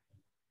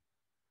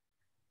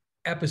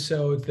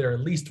 episodes that are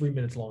at least 3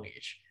 minutes long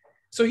each.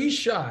 So he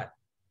shot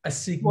a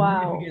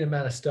significant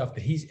amount of stuff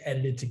that he's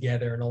edited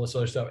together and all this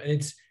other stuff. And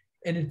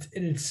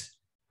it's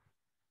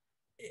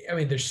I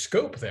mean, there's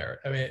scope there.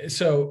 I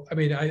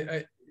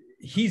mean,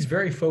 he's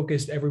very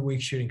focused every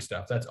week shooting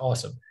stuff. That's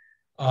awesome.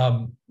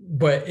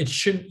 But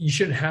you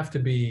shouldn't have to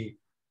be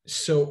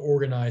so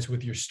organized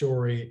with your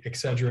story,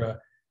 etc.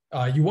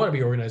 You want to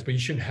be organized, but you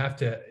shouldn't have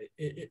to.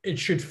 It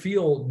should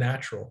feel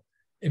natural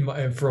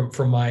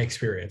from my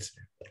experience.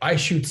 I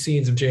shoot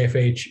scenes of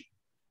JFH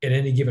at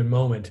any given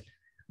moment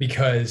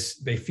because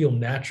they feel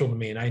natural to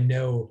me, and I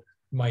know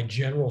my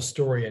general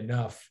story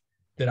enough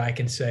that I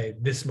can say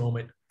this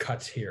moment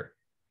cuts here,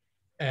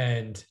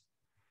 and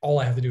all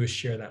I have to do is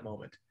share that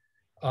moment.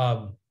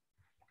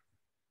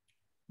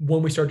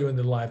 When we start doing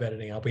the live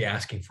editing, I'll be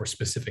asking for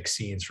specific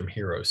scenes from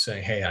heroes,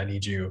 saying, hey, I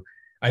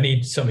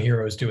need some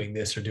heroes doing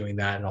this or doing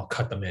that, and I'll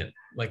cut them in.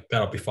 Like,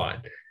 that'll be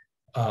fine.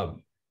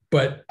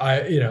 But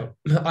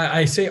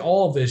I say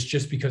all of this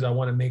just because I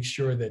want to make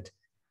sure that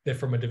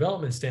from a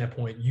development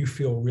standpoint, you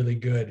feel really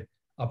good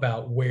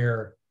about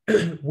where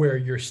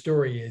your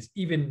story is,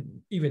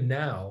 even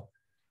now,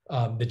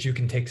 that you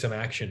can take some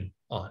action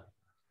on.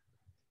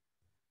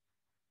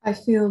 I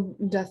feel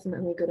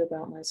definitely good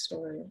about my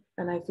story,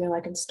 and I feel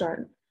I can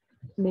start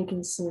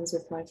making scenes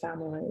with my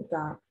family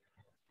that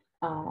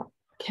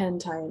can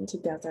tie in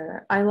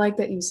together. I like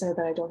that you said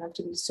that I don't have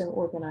to be so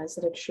organized,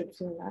 that it should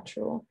feel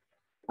natural.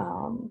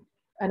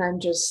 And I'm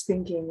just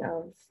thinking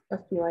of a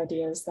few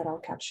ideas that I'll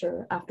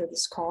capture after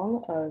this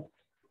call of,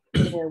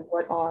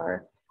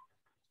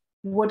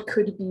 what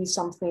could be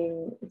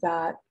something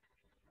that,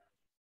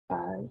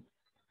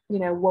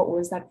 what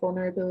was that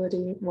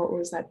vulnerability? What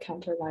was that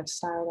counter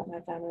lifestyle that my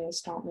family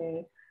has taught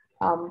me?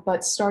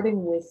 But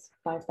starting with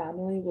my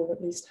family will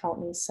at least help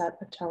me set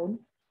a tone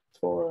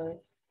for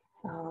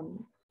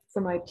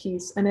my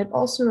piece. And it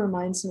also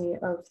reminds me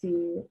of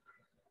the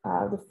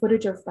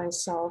footage of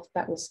myself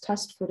that was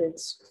test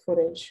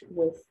footage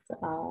with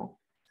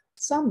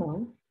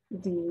Samo,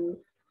 the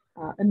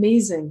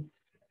amazing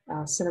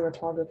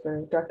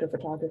cinematographer, director of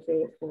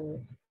photography for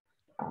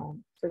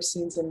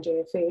scenes in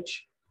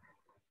JFH.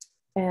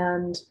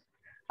 And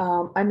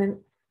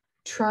I'm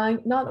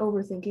trying, not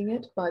overthinking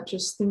it, but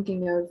just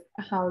thinking of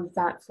how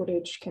that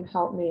footage can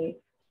help me,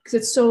 because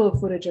it's solo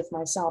footage of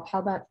myself,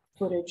 how that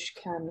footage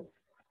can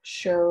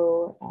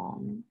show,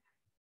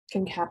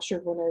 can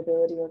capture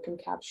vulnerability, or can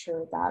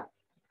capture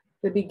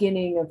the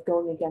beginning of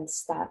going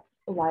against that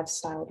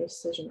lifestyle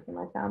decision for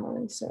my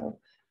family. So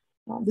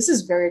this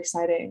is very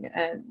exciting,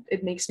 and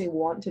it makes me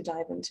want to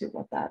dive into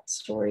what that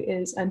story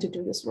is and to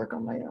do this work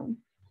on my own.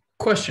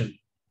 Question,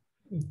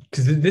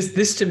 because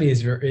this to me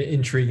is very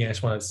intriguing. I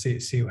just wanted to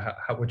see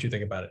what you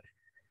think about it.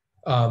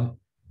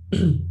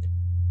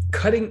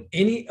 Cutting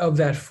any of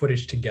that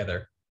footage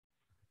together,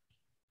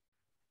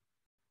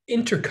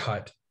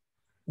 intercut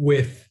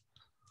with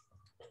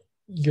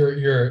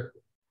your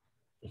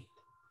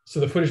so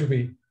the footage would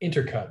be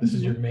intercut. This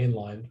is your main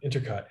line,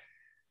 intercut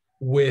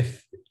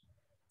with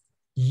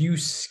you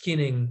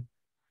skinning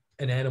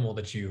an animal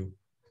that you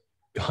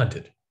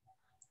hunted.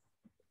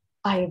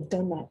 I have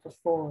done that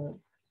before.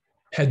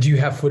 Do you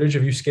have footage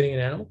of you skinning an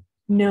animal?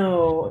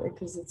 No,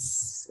 because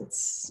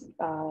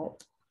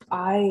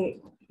I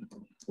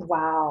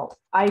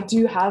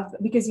do have,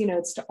 because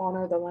it's to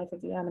honor the life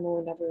of the animal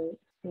and never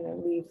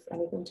leave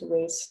anything to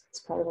waste. It's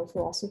part of our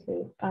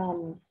philosophy.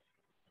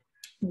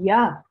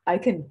 Yeah, I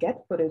can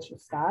get footage of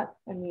that.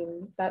 I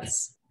mean,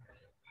 that's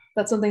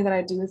something that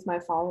I do with my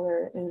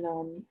follower in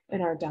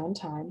our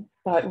downtime.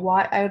 But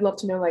why? I would love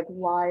to know, like,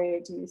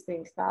 why do you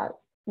think that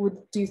would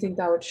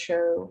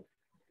show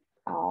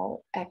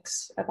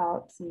X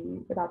about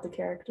the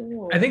character?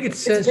 Or, I think it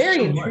says it's very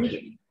so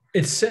intriguing.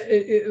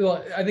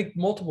 I think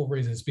multiple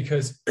reasons,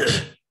 because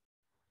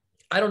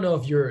I don't know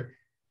if you're,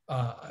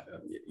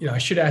 I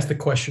should ask the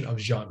question of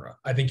genre.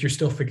 I think you're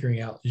still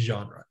figuring out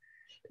genre.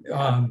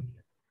 Yeah.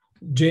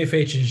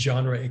 JFH is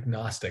genre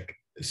agnostic.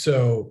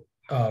 So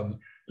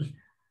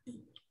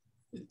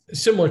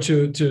similar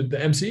to the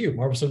MCU,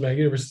 Marvel Cinematic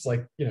Universe, it's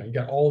like, you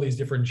got all these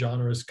different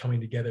genres coming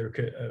together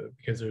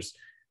because there's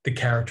the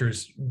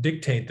characters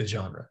dictate the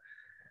genre.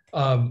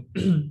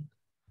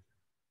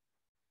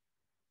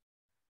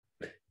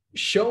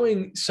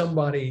 Showing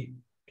somebody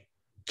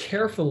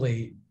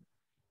carefully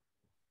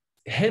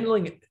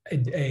handling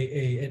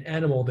an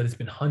animal that has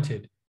been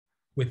hunted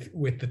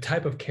with the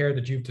type of care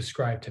that you've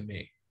described to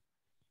me.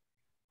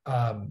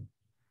 And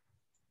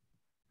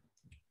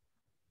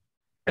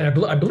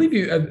I believe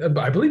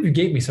you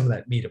gave me some of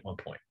that meat at one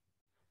point.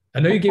 I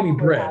know you gave me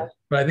bread,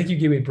 but I think you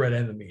gave me bread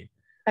and the meat.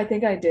 I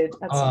think I did.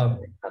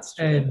 That's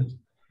true. And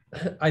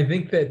I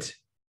think that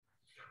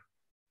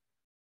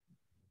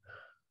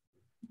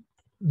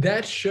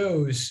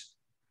shows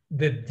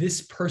that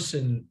this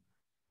person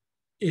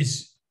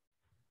is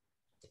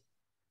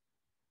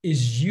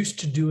used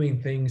to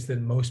doing things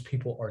that most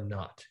people are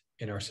not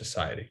in our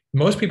society.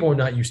 Most people are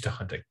not used to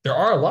hunting. There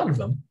are a lot of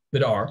them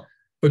that are,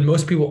 but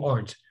most people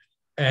aren't.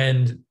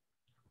 And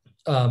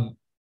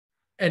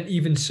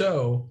even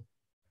so,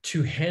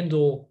 to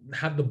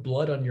have the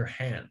blood on your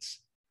hands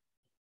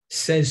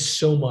says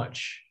so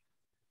much.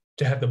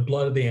 To have the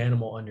blood of the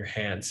animal on your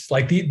hands,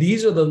 like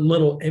these are the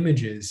little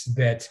images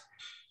that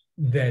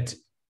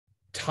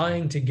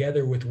tying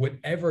together with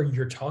whatever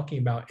you're talking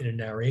about in a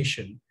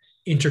narration,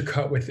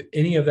 intercut with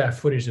any of that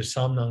footage that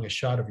Samnang has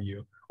shot of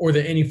you, or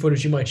any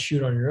footage you might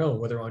shoot on your own,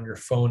 whether on your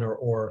phone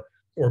or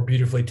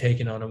beautifully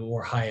taken on a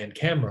more high-end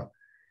camera.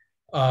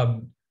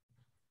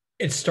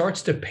 It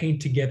starts to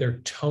paint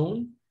together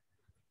tone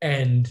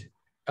and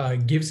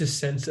gives a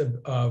sense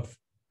of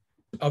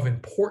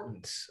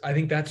importance. I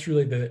think that's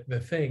really the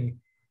thing,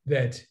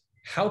 that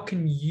how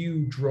can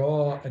you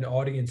draw an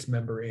audience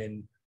member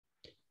in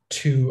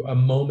to a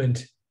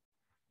moment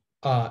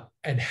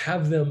and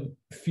have them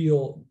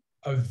feel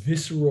a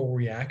visceral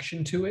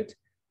reaction to it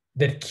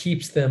that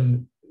keeps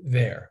them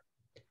there.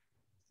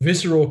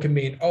 Visceral can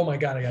mean, oh my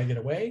God, I gotta get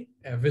away.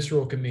 And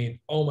visceral can mean,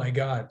 oh my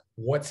God,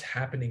 what's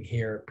happening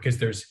here? Because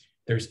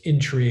there's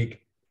intrigue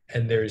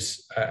and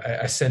there's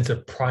a sense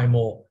of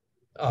primal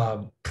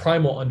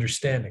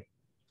understanding.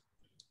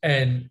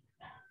 And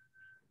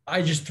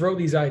I just throw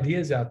these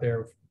ideas out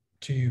there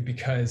to you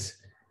because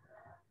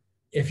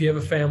if you have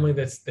a family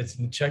that's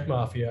in the Czech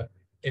Mafia,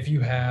 if you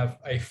have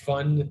a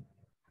fun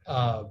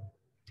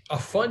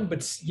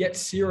but yet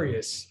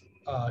serious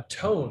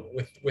tone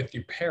with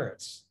your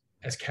parents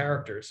as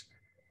characters,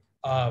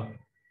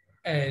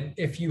 and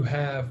if you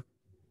have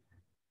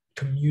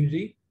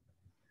community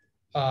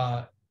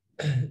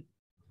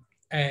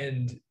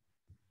and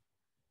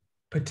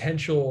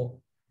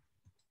potential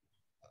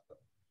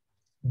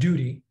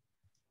duty,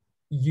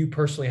 you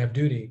personally have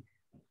duty,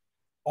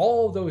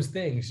 all of those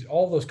things,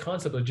 all those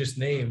concepts I just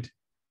named,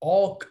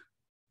 all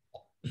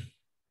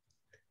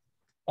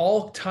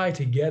tie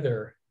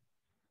together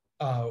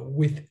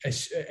with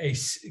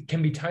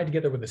can be tied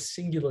together with a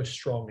singular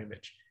strong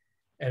image.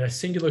 And a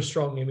singular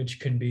strong image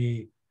can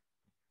be,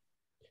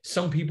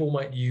 some people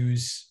might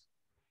use,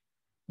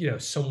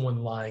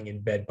 someone lying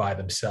in bed by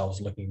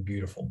themselves looking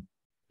beautiful,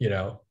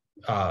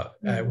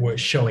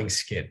 showing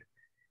skin.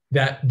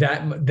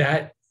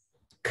 That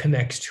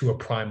connects to a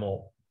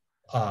primal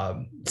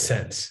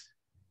sense.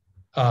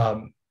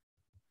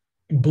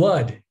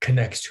 Blood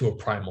connects to a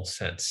primal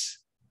sense.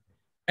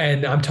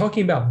 And I'm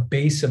talking about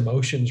base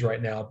emotions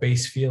right now,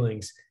 base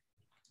feelings,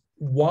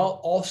 while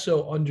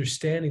also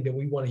understanding that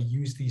we want to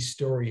use these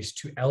stories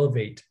to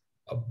elevate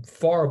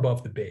far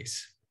above the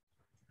base.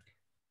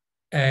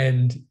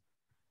 And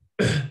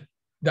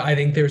I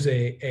think there's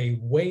a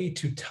way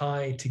to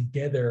tie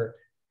together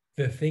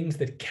the things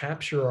that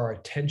capture our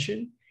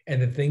attention and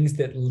the things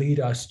that lead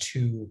us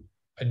to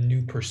a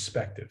new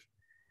perspective.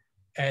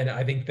 And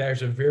I think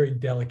there's a very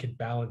delicate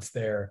balance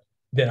there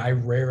that I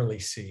rarely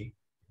see,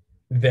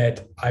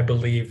 that I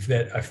believe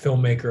that a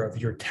filmmaker of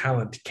your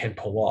talent can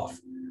pull off.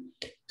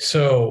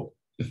 So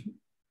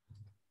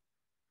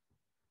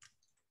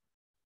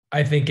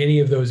I think any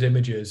of those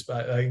images,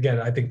 again,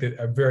 I think that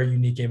a very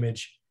unique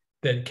image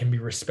that can be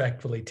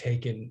respectfully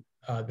taken,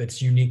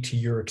 that's unique to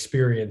your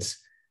experience,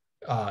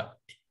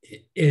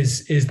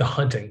 is the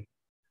hunting.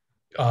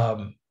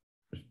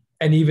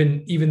 And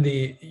even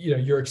the,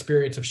 your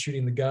experience of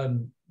shooting the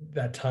gun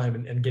that time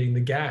and getting the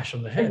gash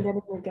on the head. And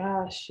getting the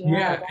gash,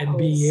 yeah, and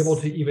being able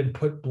to even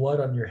put blood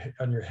on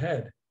your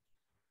head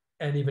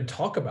and even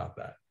talk about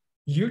that.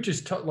 You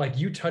just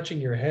you touching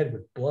your head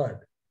with blood,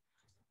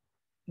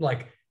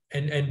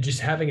 and just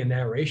having a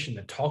narration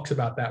that talks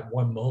about that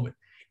one moment.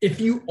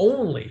 If you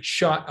only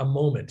shot a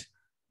moment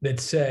that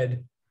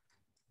said,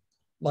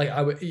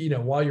 I would,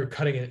 while you're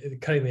cutting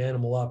the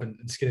animal up and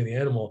skinning the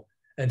animal,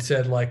 and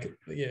said,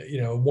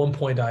 at one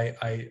point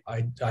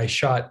I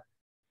shot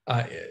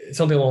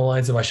something along the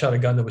lines of, I shot a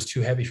gun that was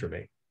too heavy for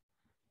me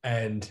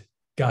and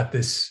got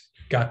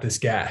this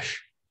gash.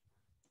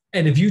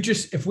 And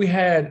if we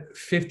had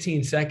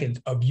 15 seconds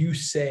of you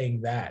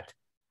saying that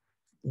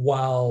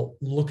while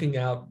looking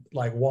out,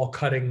 like while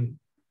cutting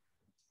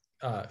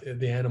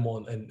the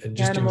animal and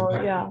just animal,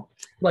 doing that, yeah.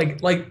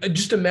 like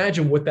just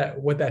imagine what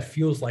that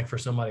feels like for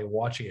somebody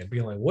watching it,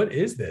 being like, what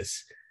is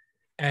this?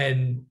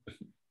 And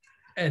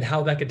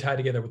how that could tie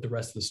together with the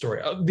rest of the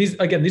story.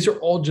 These are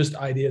all just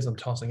ideas I'm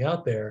tossing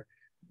out there,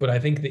 but I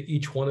think that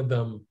each one of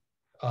them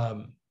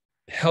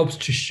helps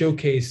to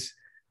showcase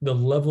the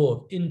level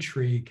of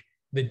intrigue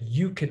that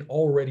you can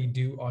already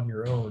do on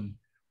your own,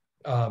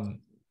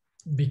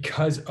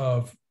 because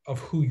of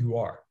who you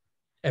are,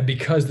 and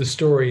because the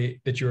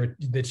story that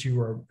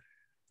you are.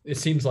 It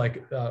seems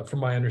like, from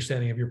my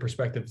understanding of your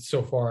perspective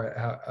so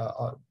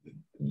far,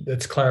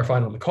 that's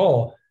clarified on the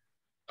call.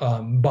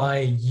 By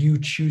you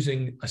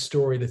choosing a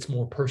story that's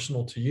more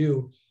personal to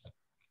you,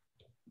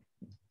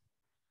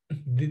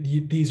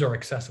 these are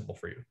accessible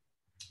for you.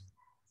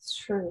 It's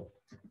true.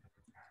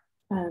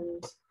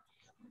 And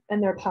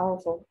they're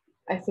powerful.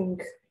 I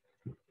think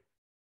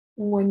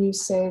when you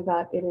say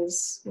that it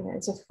is,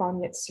 it's a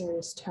fun yet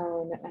serious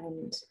tone,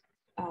 and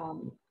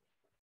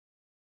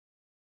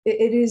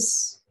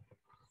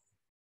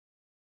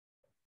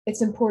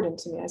it's important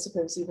to me, I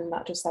suppose, even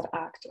not just that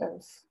act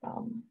of,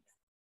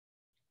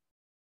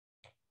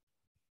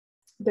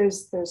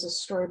 there's a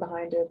story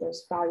behind it,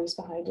 there's values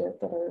behind it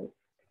that are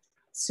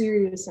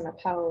serious and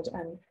upheld.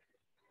 And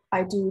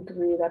I do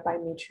agree that by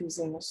me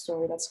choosing a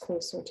story that's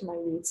closer to my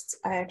roots,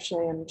 I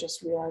actually am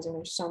just realizing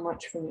there's so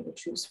much for me to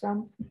choose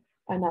from.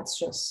 And that's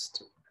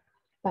just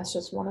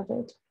one of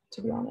it,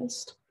 to be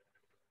honest.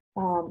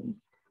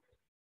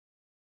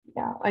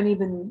 Yeah, I'm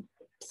even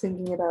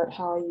thinking about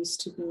how I used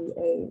to be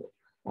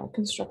a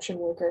construction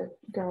worker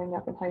growing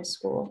up in high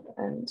school,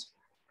 and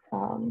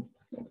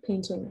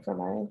painting for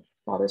my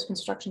father's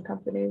construction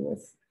company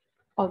with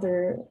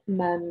other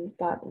men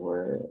that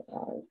were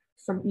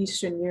from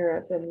Eastern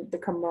Europe, and the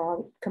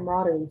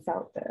camaraderie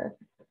felt there,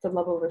 the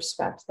level of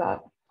respect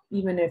that,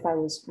 even if I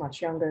was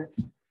much younger,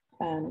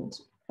 and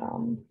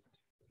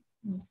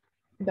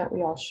that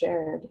we all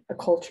shared, a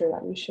culture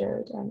that we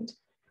shared. And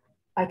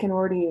I can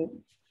already,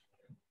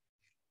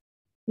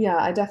 yeah,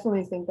 I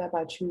definitely think that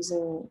by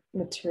choosing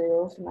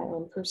material for my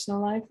own personal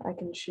life, I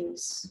can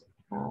choose,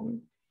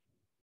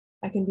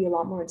 I can be a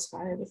lot more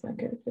inspired with my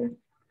character.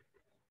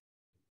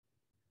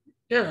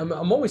 Yeah,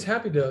 I'm always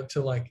happy to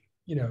like,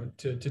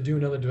 to do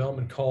another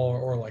development call,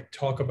 or like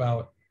talk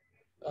about,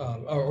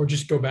 or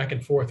just go back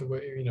and forth.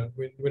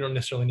 We don't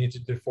necessarily need to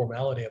do the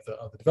formality of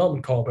the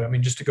development call, but I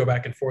mean, just to go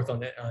back and forth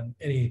on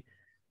any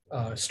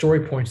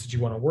story points that you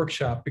want to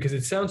workshop, because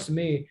it sounds to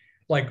me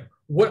like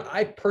what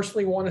I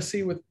personally want to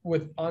see with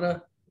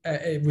Anna,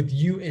 with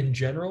you in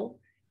general,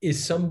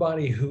 is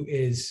somebody who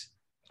is,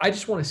 I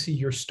just want to see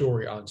your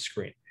story on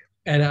screen.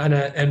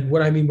 And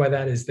what I mean by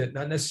that is that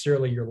not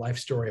necessarily your life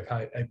story of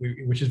how,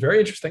 which is very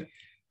interesting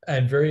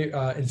and very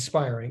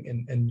inspiring,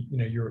 and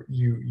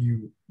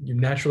you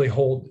naturally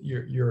hold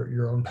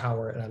your own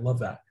power, and I love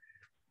that.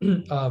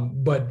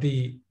 But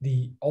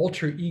the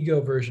alter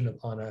ego version of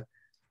Anna,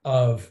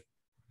 of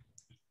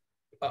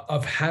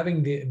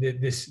having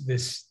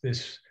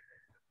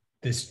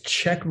this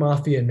Czech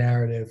mafia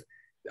narrative,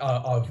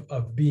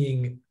 of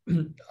being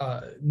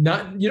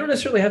not, you don't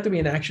necessarily have to be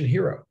an action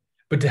hero,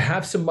 but to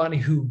have somebody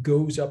who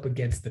goes up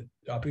against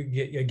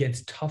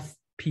tough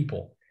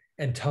people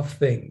and tough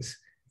things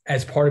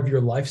as part of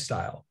your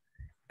lifestyle,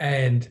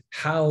 and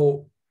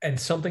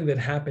something that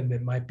happened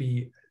that might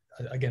be,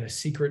 again, a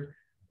secret,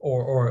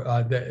 or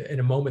in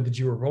a moment that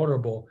you were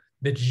vulnerable,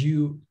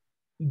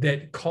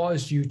 that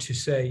caused you to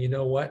say, you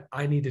know what,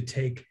 I need to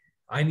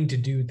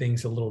do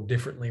things a little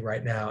differently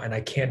right now, and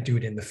I can't do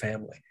it in the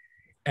family.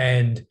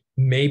 And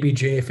maybe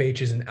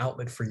JFH is an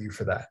outlet for you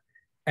for that.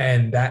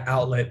 And that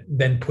outlet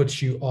then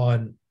puts you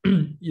on,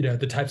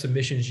 the types of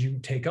missions you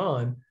take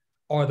on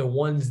are the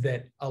ones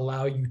that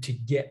allow you to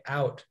get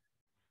out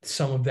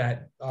some of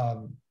that,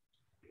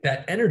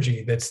 that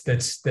energy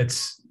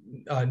that's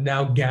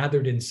now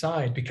gathered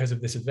inside because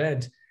of this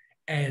event,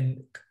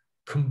 and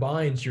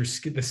combines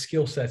the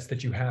skill sets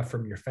that you have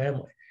from your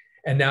family.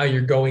 And now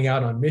you're going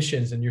out on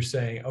missions, and you're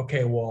saying,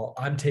 okay, well,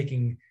 I'm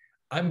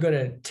going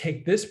to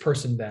take this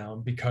person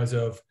down because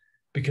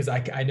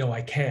I know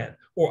I can,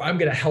 or I'm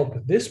going to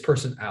help this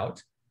person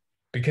out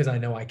because I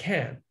know I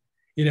can.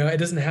 It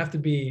doesn't have to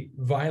be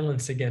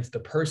violence against the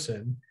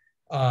person.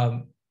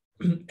 And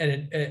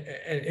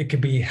it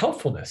could be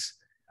helpfulness,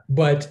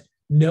 but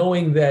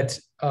knowing that,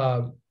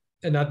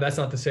 that's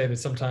not to say that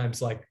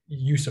sometimes like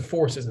use of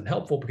force isn't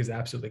helpful, because it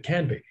absolutely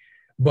can be.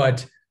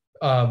 But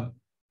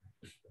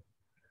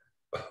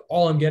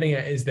all I'm getting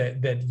at is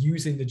that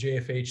using the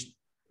JFH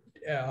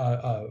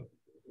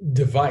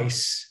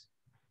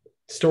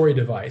story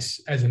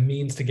device as a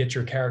means to get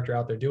your character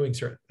out there doing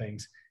certain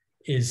things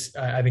is,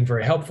 I think,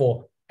 very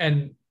helpful.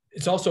 And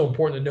it's also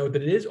important to note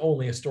that it is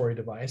only a story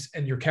device,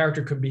 and your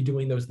character could be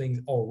doing those things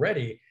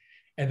already,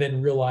 and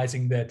then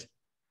realizing that,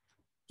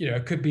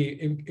 it could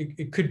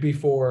be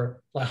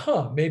for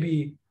like,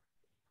 maybe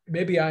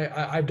maybe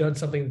I've done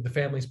something that the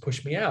family's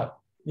pushed me out,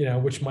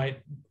 which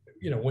might,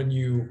 when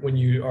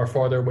you are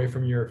farther away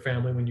from your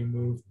family, when you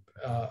move,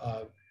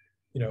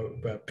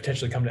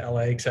 potentially come to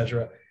LA, et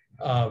cetera.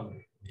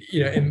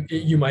 And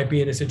you might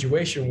be in a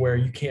situation where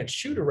you can't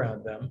shoot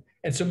around them.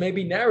 And so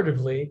maybe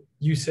narratively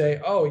you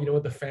say, oh, you know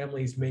what, the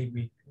family's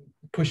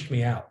pushed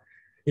me out,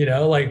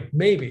 like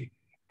maybe.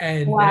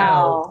 And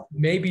now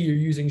maybe you're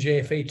using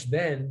JFH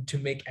then to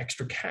make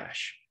extra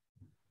cash,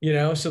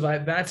 so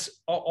that's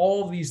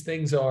all of these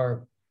things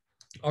are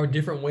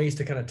different ways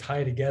to kind of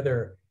tie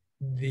together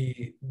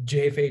the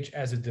JFH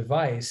as a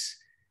device,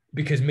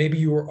 because maybe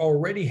you were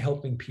already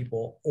helping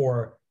people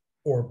or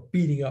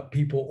beating up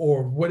people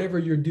or whatever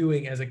you're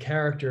doing as a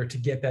character to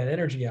get that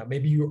energy out.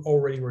 Maybe you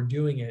already were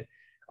doing it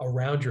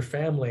around your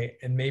family,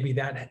 and maybe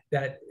that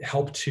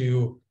helped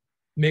to,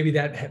 maybe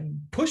that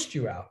pushed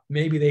you out.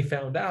 Maybe they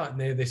found out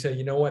and they said,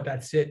 you know what,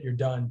 that's it, you're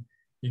done,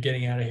 you're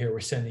getting out of here, we're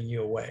sending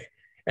you away.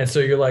 And so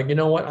you're like, you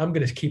know what, I'm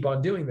going to keep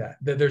on doing that.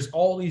 There's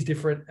all these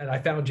different, and I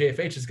found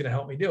JFH is going to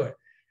help me do it.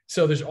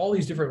 So there's all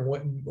these different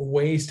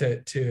ways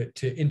to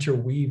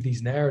interweave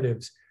these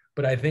narratives.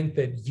 But I think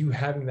that you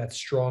having that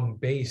strong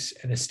base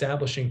and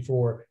establishing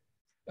for,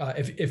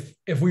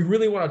 if we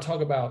really want to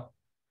talk about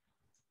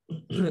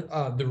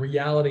the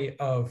reality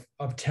of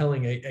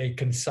telling a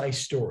concise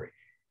story,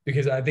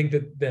 because I think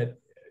that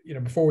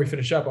before we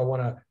finish up, I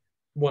want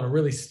to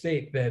really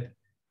state that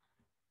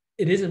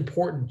it is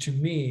important to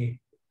me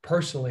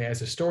personally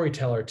as a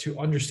storyteller to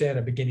understand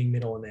a beginning,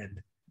 middle, and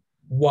end,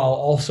 while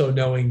also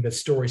knowing that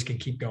stories can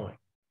keep going.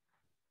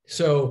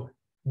 So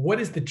what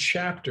is the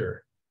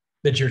chapter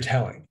that you're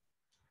telling?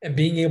 And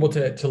being able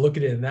to look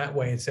at it in that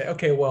way and say,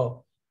 okay,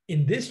 well,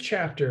 in this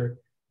chapter,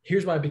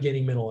 here's my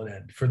beginning, middle, and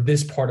end for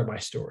this part of my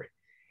story.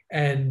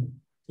 And,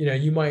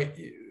 you might,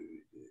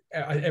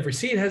 every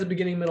scene has a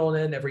beginning, middle,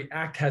 and end. Every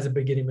act has a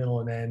beginning, middle,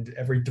 and end.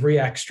 Every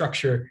 3-act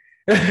structure,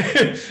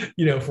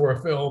 for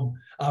a film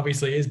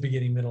obviously is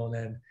beginning, middle, and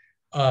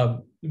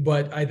end.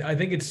 But I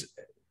think it's,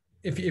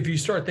 if you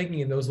start thinking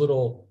in those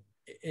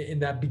in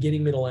that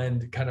beginning, middle,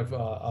 end kind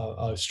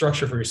of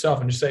structure for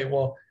yourself, and just say,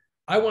 well,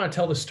 I want to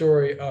tell the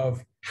story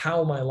of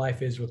how my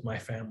life is with my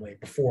family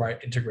before I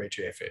integrate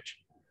JFH.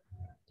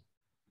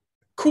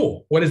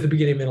 Cool. What is the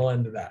beginning, middle,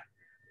 end of that?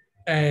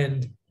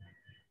 And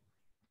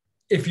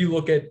if you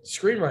look at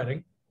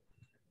screenwriting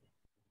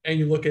and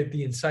you look at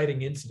the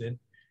inciting incident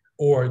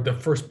or the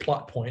first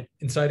plot point,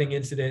 inciting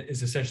incident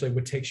is essentially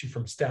what takes you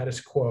from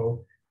status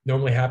quo,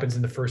 normally happens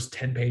in the first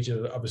 10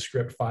 pages of a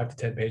script, 5 to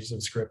 10 pages of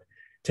a script,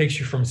 takes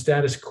you from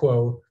status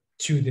quo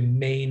to the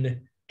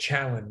main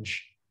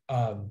challenge,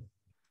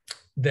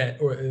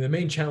 the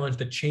main challenge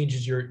that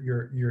changes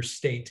your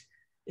state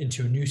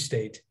into a new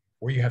state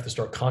where you have to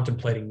start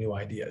contemplating new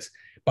ideas.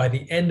 By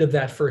the end of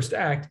that first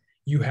act,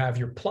 you have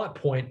your plot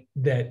point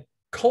that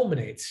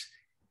culminates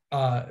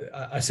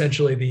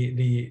essentially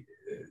the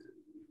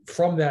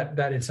from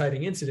that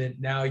inciting incident.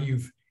 Now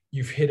you've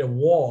hit a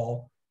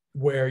wall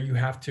where you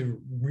have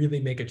to really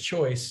make a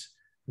choice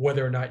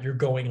whether or not you're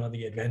going on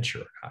the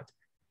adventure or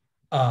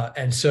not.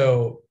 And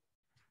so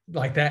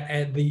like that,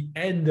 at the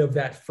end of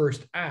that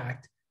first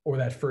act or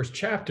that first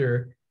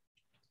chapter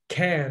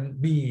can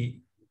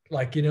be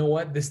like, you know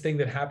what, this thing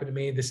that happened to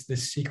me, this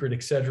secret,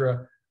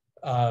 etc.,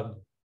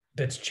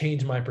 that's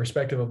changed my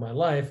perspective of my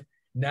life.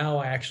 Now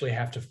I actually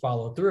have to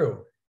follow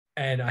through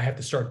and I have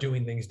to start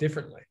doing things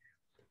differently.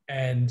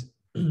 And,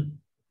 again,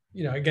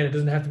 it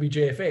doesn't have to be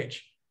JFH.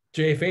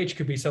 JFH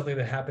could be something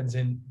that happens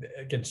in,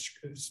 again,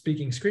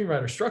 speaking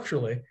screenwriter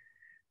structurally,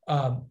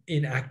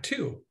 in Act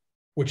 2,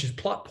 which is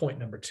plot point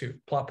number 2.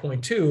 Plot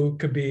point 2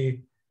 could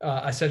be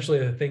essentially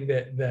the thing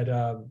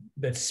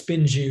that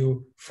spins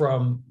you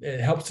from, it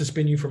helps to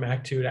spin you from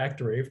Act 2 to Act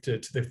 3 to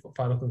the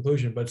final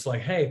conclusion. But it's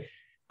like, hey,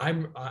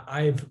 I'm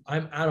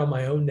out on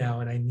my own now,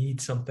 and I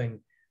need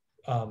something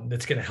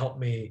that's going to help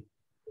me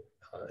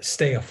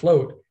stay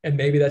afloat, and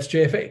maybe that's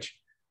JFH.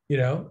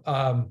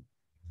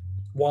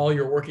 While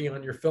you're working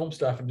on your film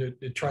stuff and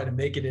to try to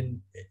make it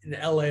in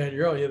LA on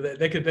your own,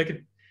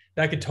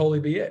 that could totally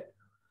be it.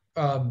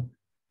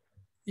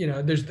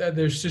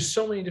 There's just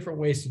so many different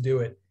ways to do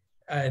it.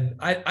 And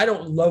I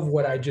don't love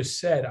what I just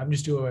said. I'm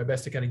just doing my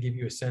best to kind of give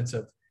you a sense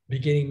of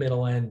beginning,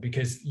 middle, end,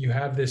 because you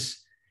have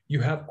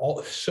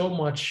so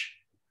much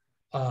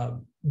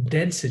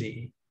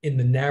density in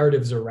the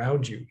narratives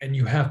around you, and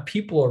you have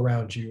people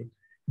around you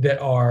that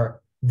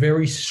are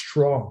very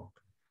strong.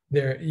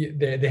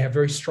 They have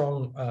very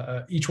strong,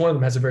 each one of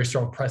them has a very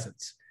strong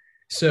presence.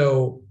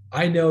 So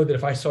I know that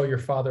if I saw your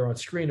father on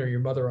screen or your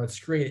mother on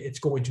screen, it's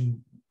going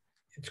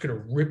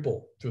to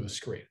ripple through the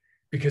screen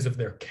because of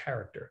their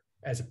character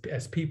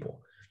as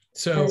people.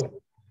 So,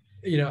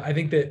 I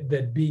think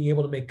that being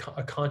able to make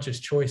a conscious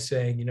choice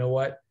saying, you know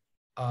what,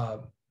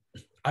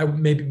 I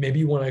maybe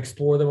you want to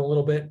explore them a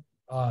little bit,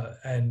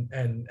 and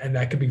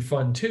that could be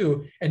fun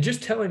too. And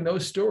just telling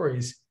those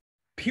stories,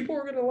 people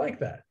are going to like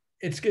that.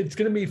 It's going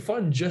to be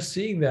fun just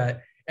seeing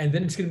that. And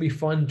then it's going to be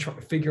fun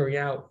figuring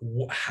out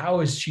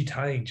how is she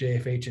tying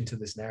JFH into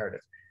this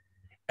narrative.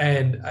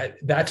 And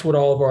that's what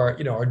all of our,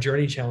 our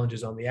journey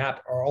challenges on the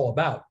app are all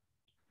about.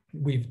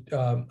 We've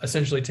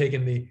essentially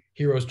taken the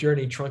hero's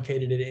journey,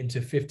 truncated it into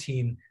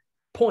 15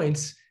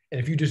 points. And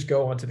if you just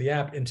go onto the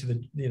app, into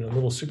the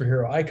little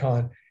superhero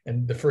icon,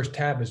 and the first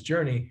tab is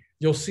journey,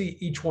 you'll see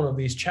each one of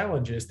these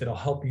challenges that'll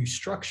help you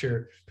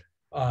structure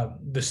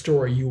the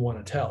story you want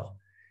to tell.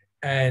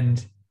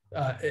 And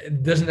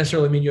it doesn't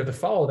necessarily mean you have to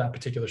follow that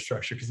particular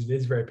structure, because it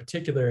is very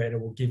particular and it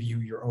will give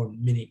you your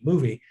own mini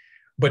movie.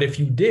 But if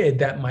you did,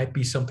 that might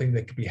be something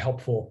that could be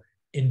helpful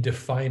in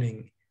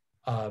defining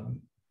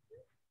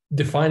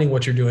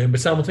what you're doing. But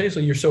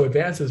simultaneously, you're so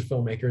advanced as a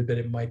filmmaker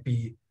that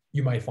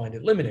you might find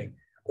it limiting,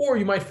 or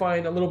you might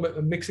find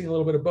mixing a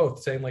little bit of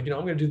both, saying like,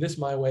 I'm going to do this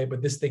my way,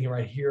 but this thing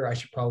right here I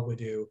should probably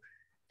do.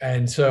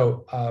 And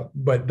so,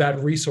 but that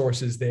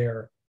resource is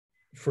there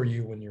for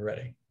you when you're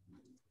ready.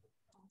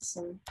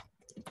 Awesome.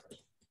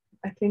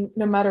 I think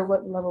no matter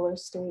what level or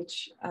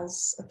stage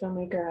as a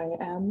filmmaker I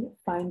am,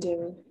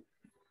 finding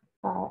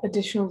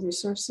additional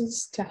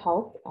resources to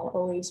help, I'll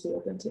always be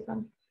open to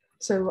them.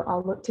 So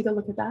I'll take a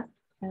look at that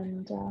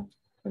and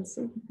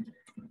see.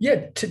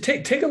 Yeah, to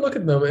take a look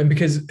at them, and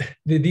because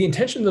the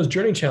intention of those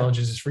journey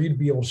challenges is for you to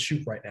be able to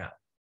shoot right now.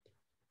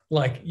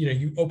 Like,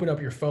 you open up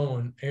your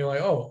phone and you're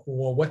like, oh,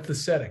 well, what's the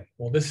setting?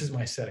 Well, this is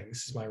my setting.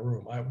 This is my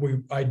room.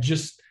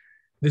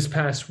 This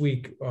past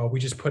week, we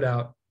just put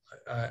out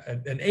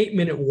an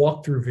 8-minute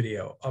walkthrough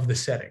video of the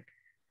setting,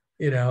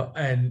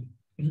 and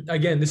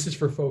again, this is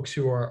for folks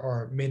who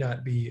may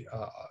not be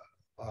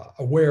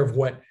aware of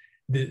what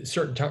the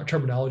certain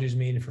terminologies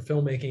mean for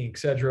filmmaking, et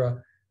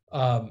cetera.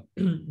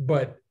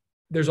 But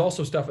there's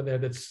also stuff in there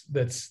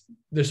there's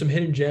some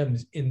hidden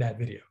gems in that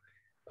video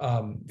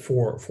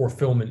for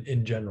film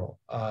in general.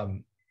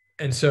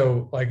 And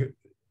so, like,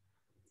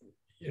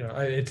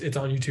 it's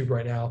on YouTube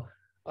right now.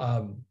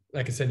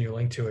 I can send you a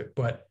link to it,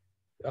 but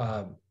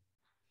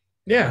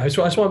yeah, I just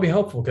want to be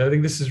helpful, because I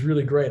think this is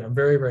really great. I'm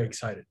very, very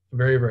excited. I'm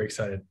very, very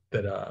excited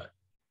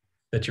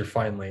that you're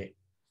finally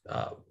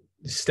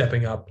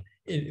stepping up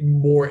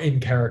more in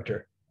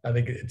character. I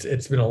think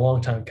it's been a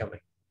long time coming.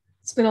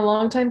 It's been a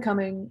long time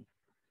coming,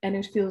 and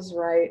it feels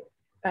right,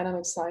 and I'm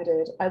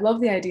excited. I love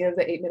the idea of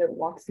the 8-minute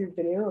walkthrough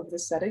video of the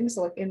settings.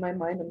 So, like, in my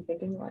mind, I'm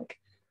thinking like,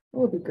 it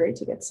would be great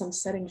to get some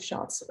setting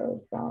shots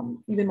of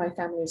even my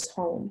family's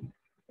home,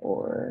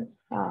 or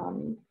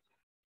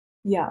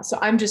yeah. So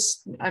I'm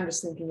just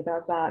thinking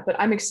about that, but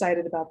I'm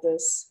excited about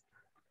this.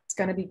 It's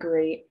gonna be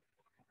great,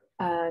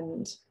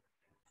 and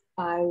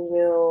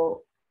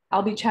I'll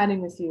be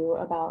chatting with you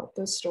about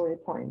those story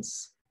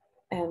points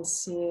and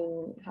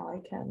seeing how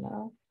I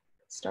can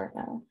start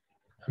now.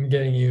 I'm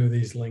getting you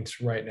these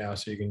links right now,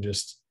 so you can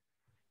just.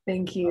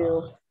 Thank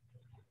you.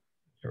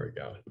 Here we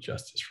go.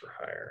 Justice for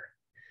Hire.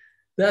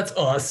 That's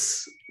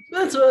us.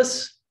 That's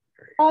us.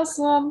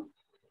 Awesome.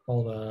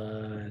 Hold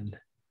on.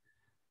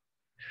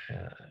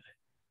 How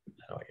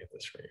do I get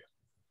this for you?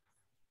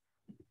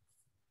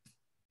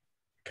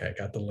 Okay,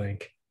 got the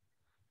link.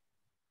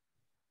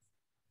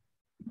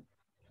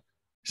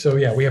 So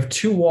yeah, we have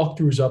 2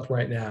 walkthroughs up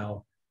right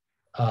now.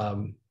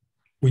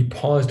 We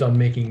paused on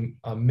making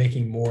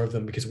more of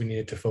them because we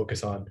needed to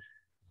focus on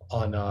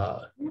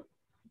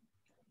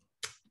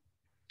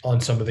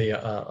some of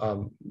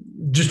the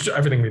just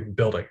everything we've been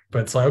building.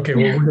 But it's like, okay,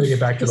 well, we're going to get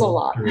back to the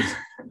walkthroughs.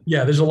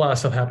 Yeah, there's a lot of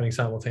stuff happening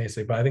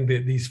simultaneously. But I think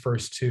that these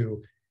first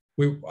 2,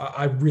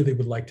 I really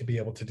would like to be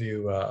able to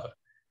do a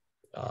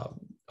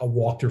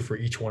walkthrough for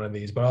each one of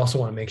these, but I also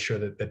want to make sure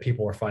that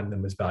people are finding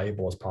them as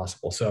valuable as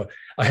possible. So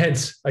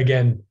hence,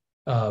 again,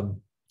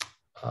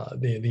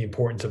 the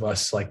importance of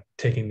us like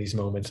taking these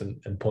moments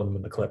and pulling them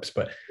in the clips.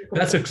 But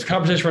that's a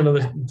conversation for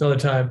another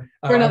time.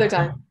 For another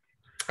time.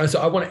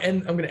 So I'm going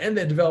to end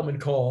the development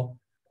call,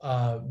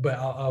 but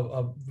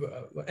I'll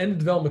end the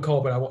development call,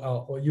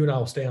 but you and I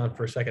will stay on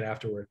for a second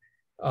afterward.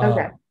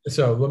 Okay.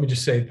 So let me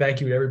just say thank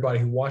you to everybody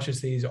who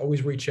watches these.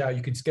 Always reach out.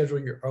 You can schedule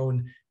your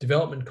own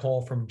development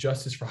call from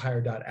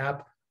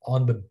justiceforhire.app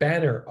on the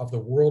banner of the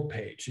world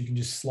page. You can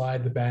just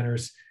slide the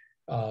banners,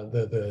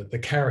 the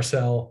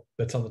carousel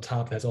that's on the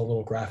top that has all the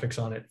little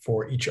graphics on it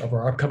for each of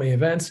our upcoming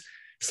events.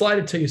 Slide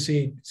it till you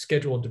see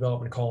schedule a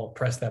development call,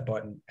 press that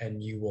button,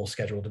 and you will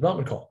schedule a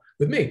development call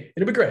with me.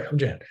 It'll be great. I'm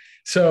Jan.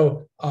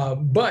 So,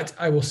 but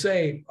I will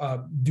say,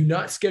 do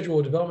not schedule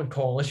a development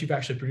call unless you've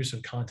actually produced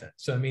some content.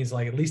 So that means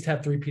like at least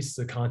have 3 pieces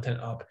of content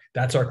up.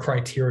 That's our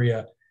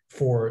criteria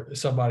for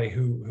somebody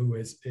who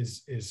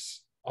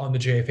is on the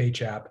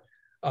JFH app.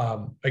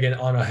 Again,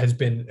 Anna has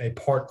been a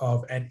part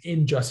of and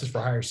in Justice for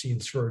Hire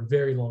scenes for a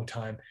very long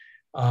time.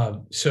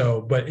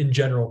 But in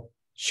general,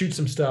 shoot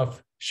some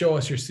stuff, show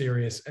us you're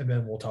serious, and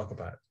then we'll talk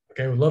about it.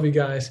 Okay, we love you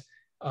guys,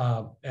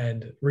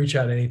 and reach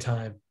out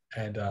anytime.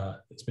 And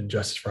it's been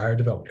Justice for Hire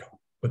Development Call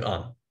with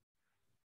Anna.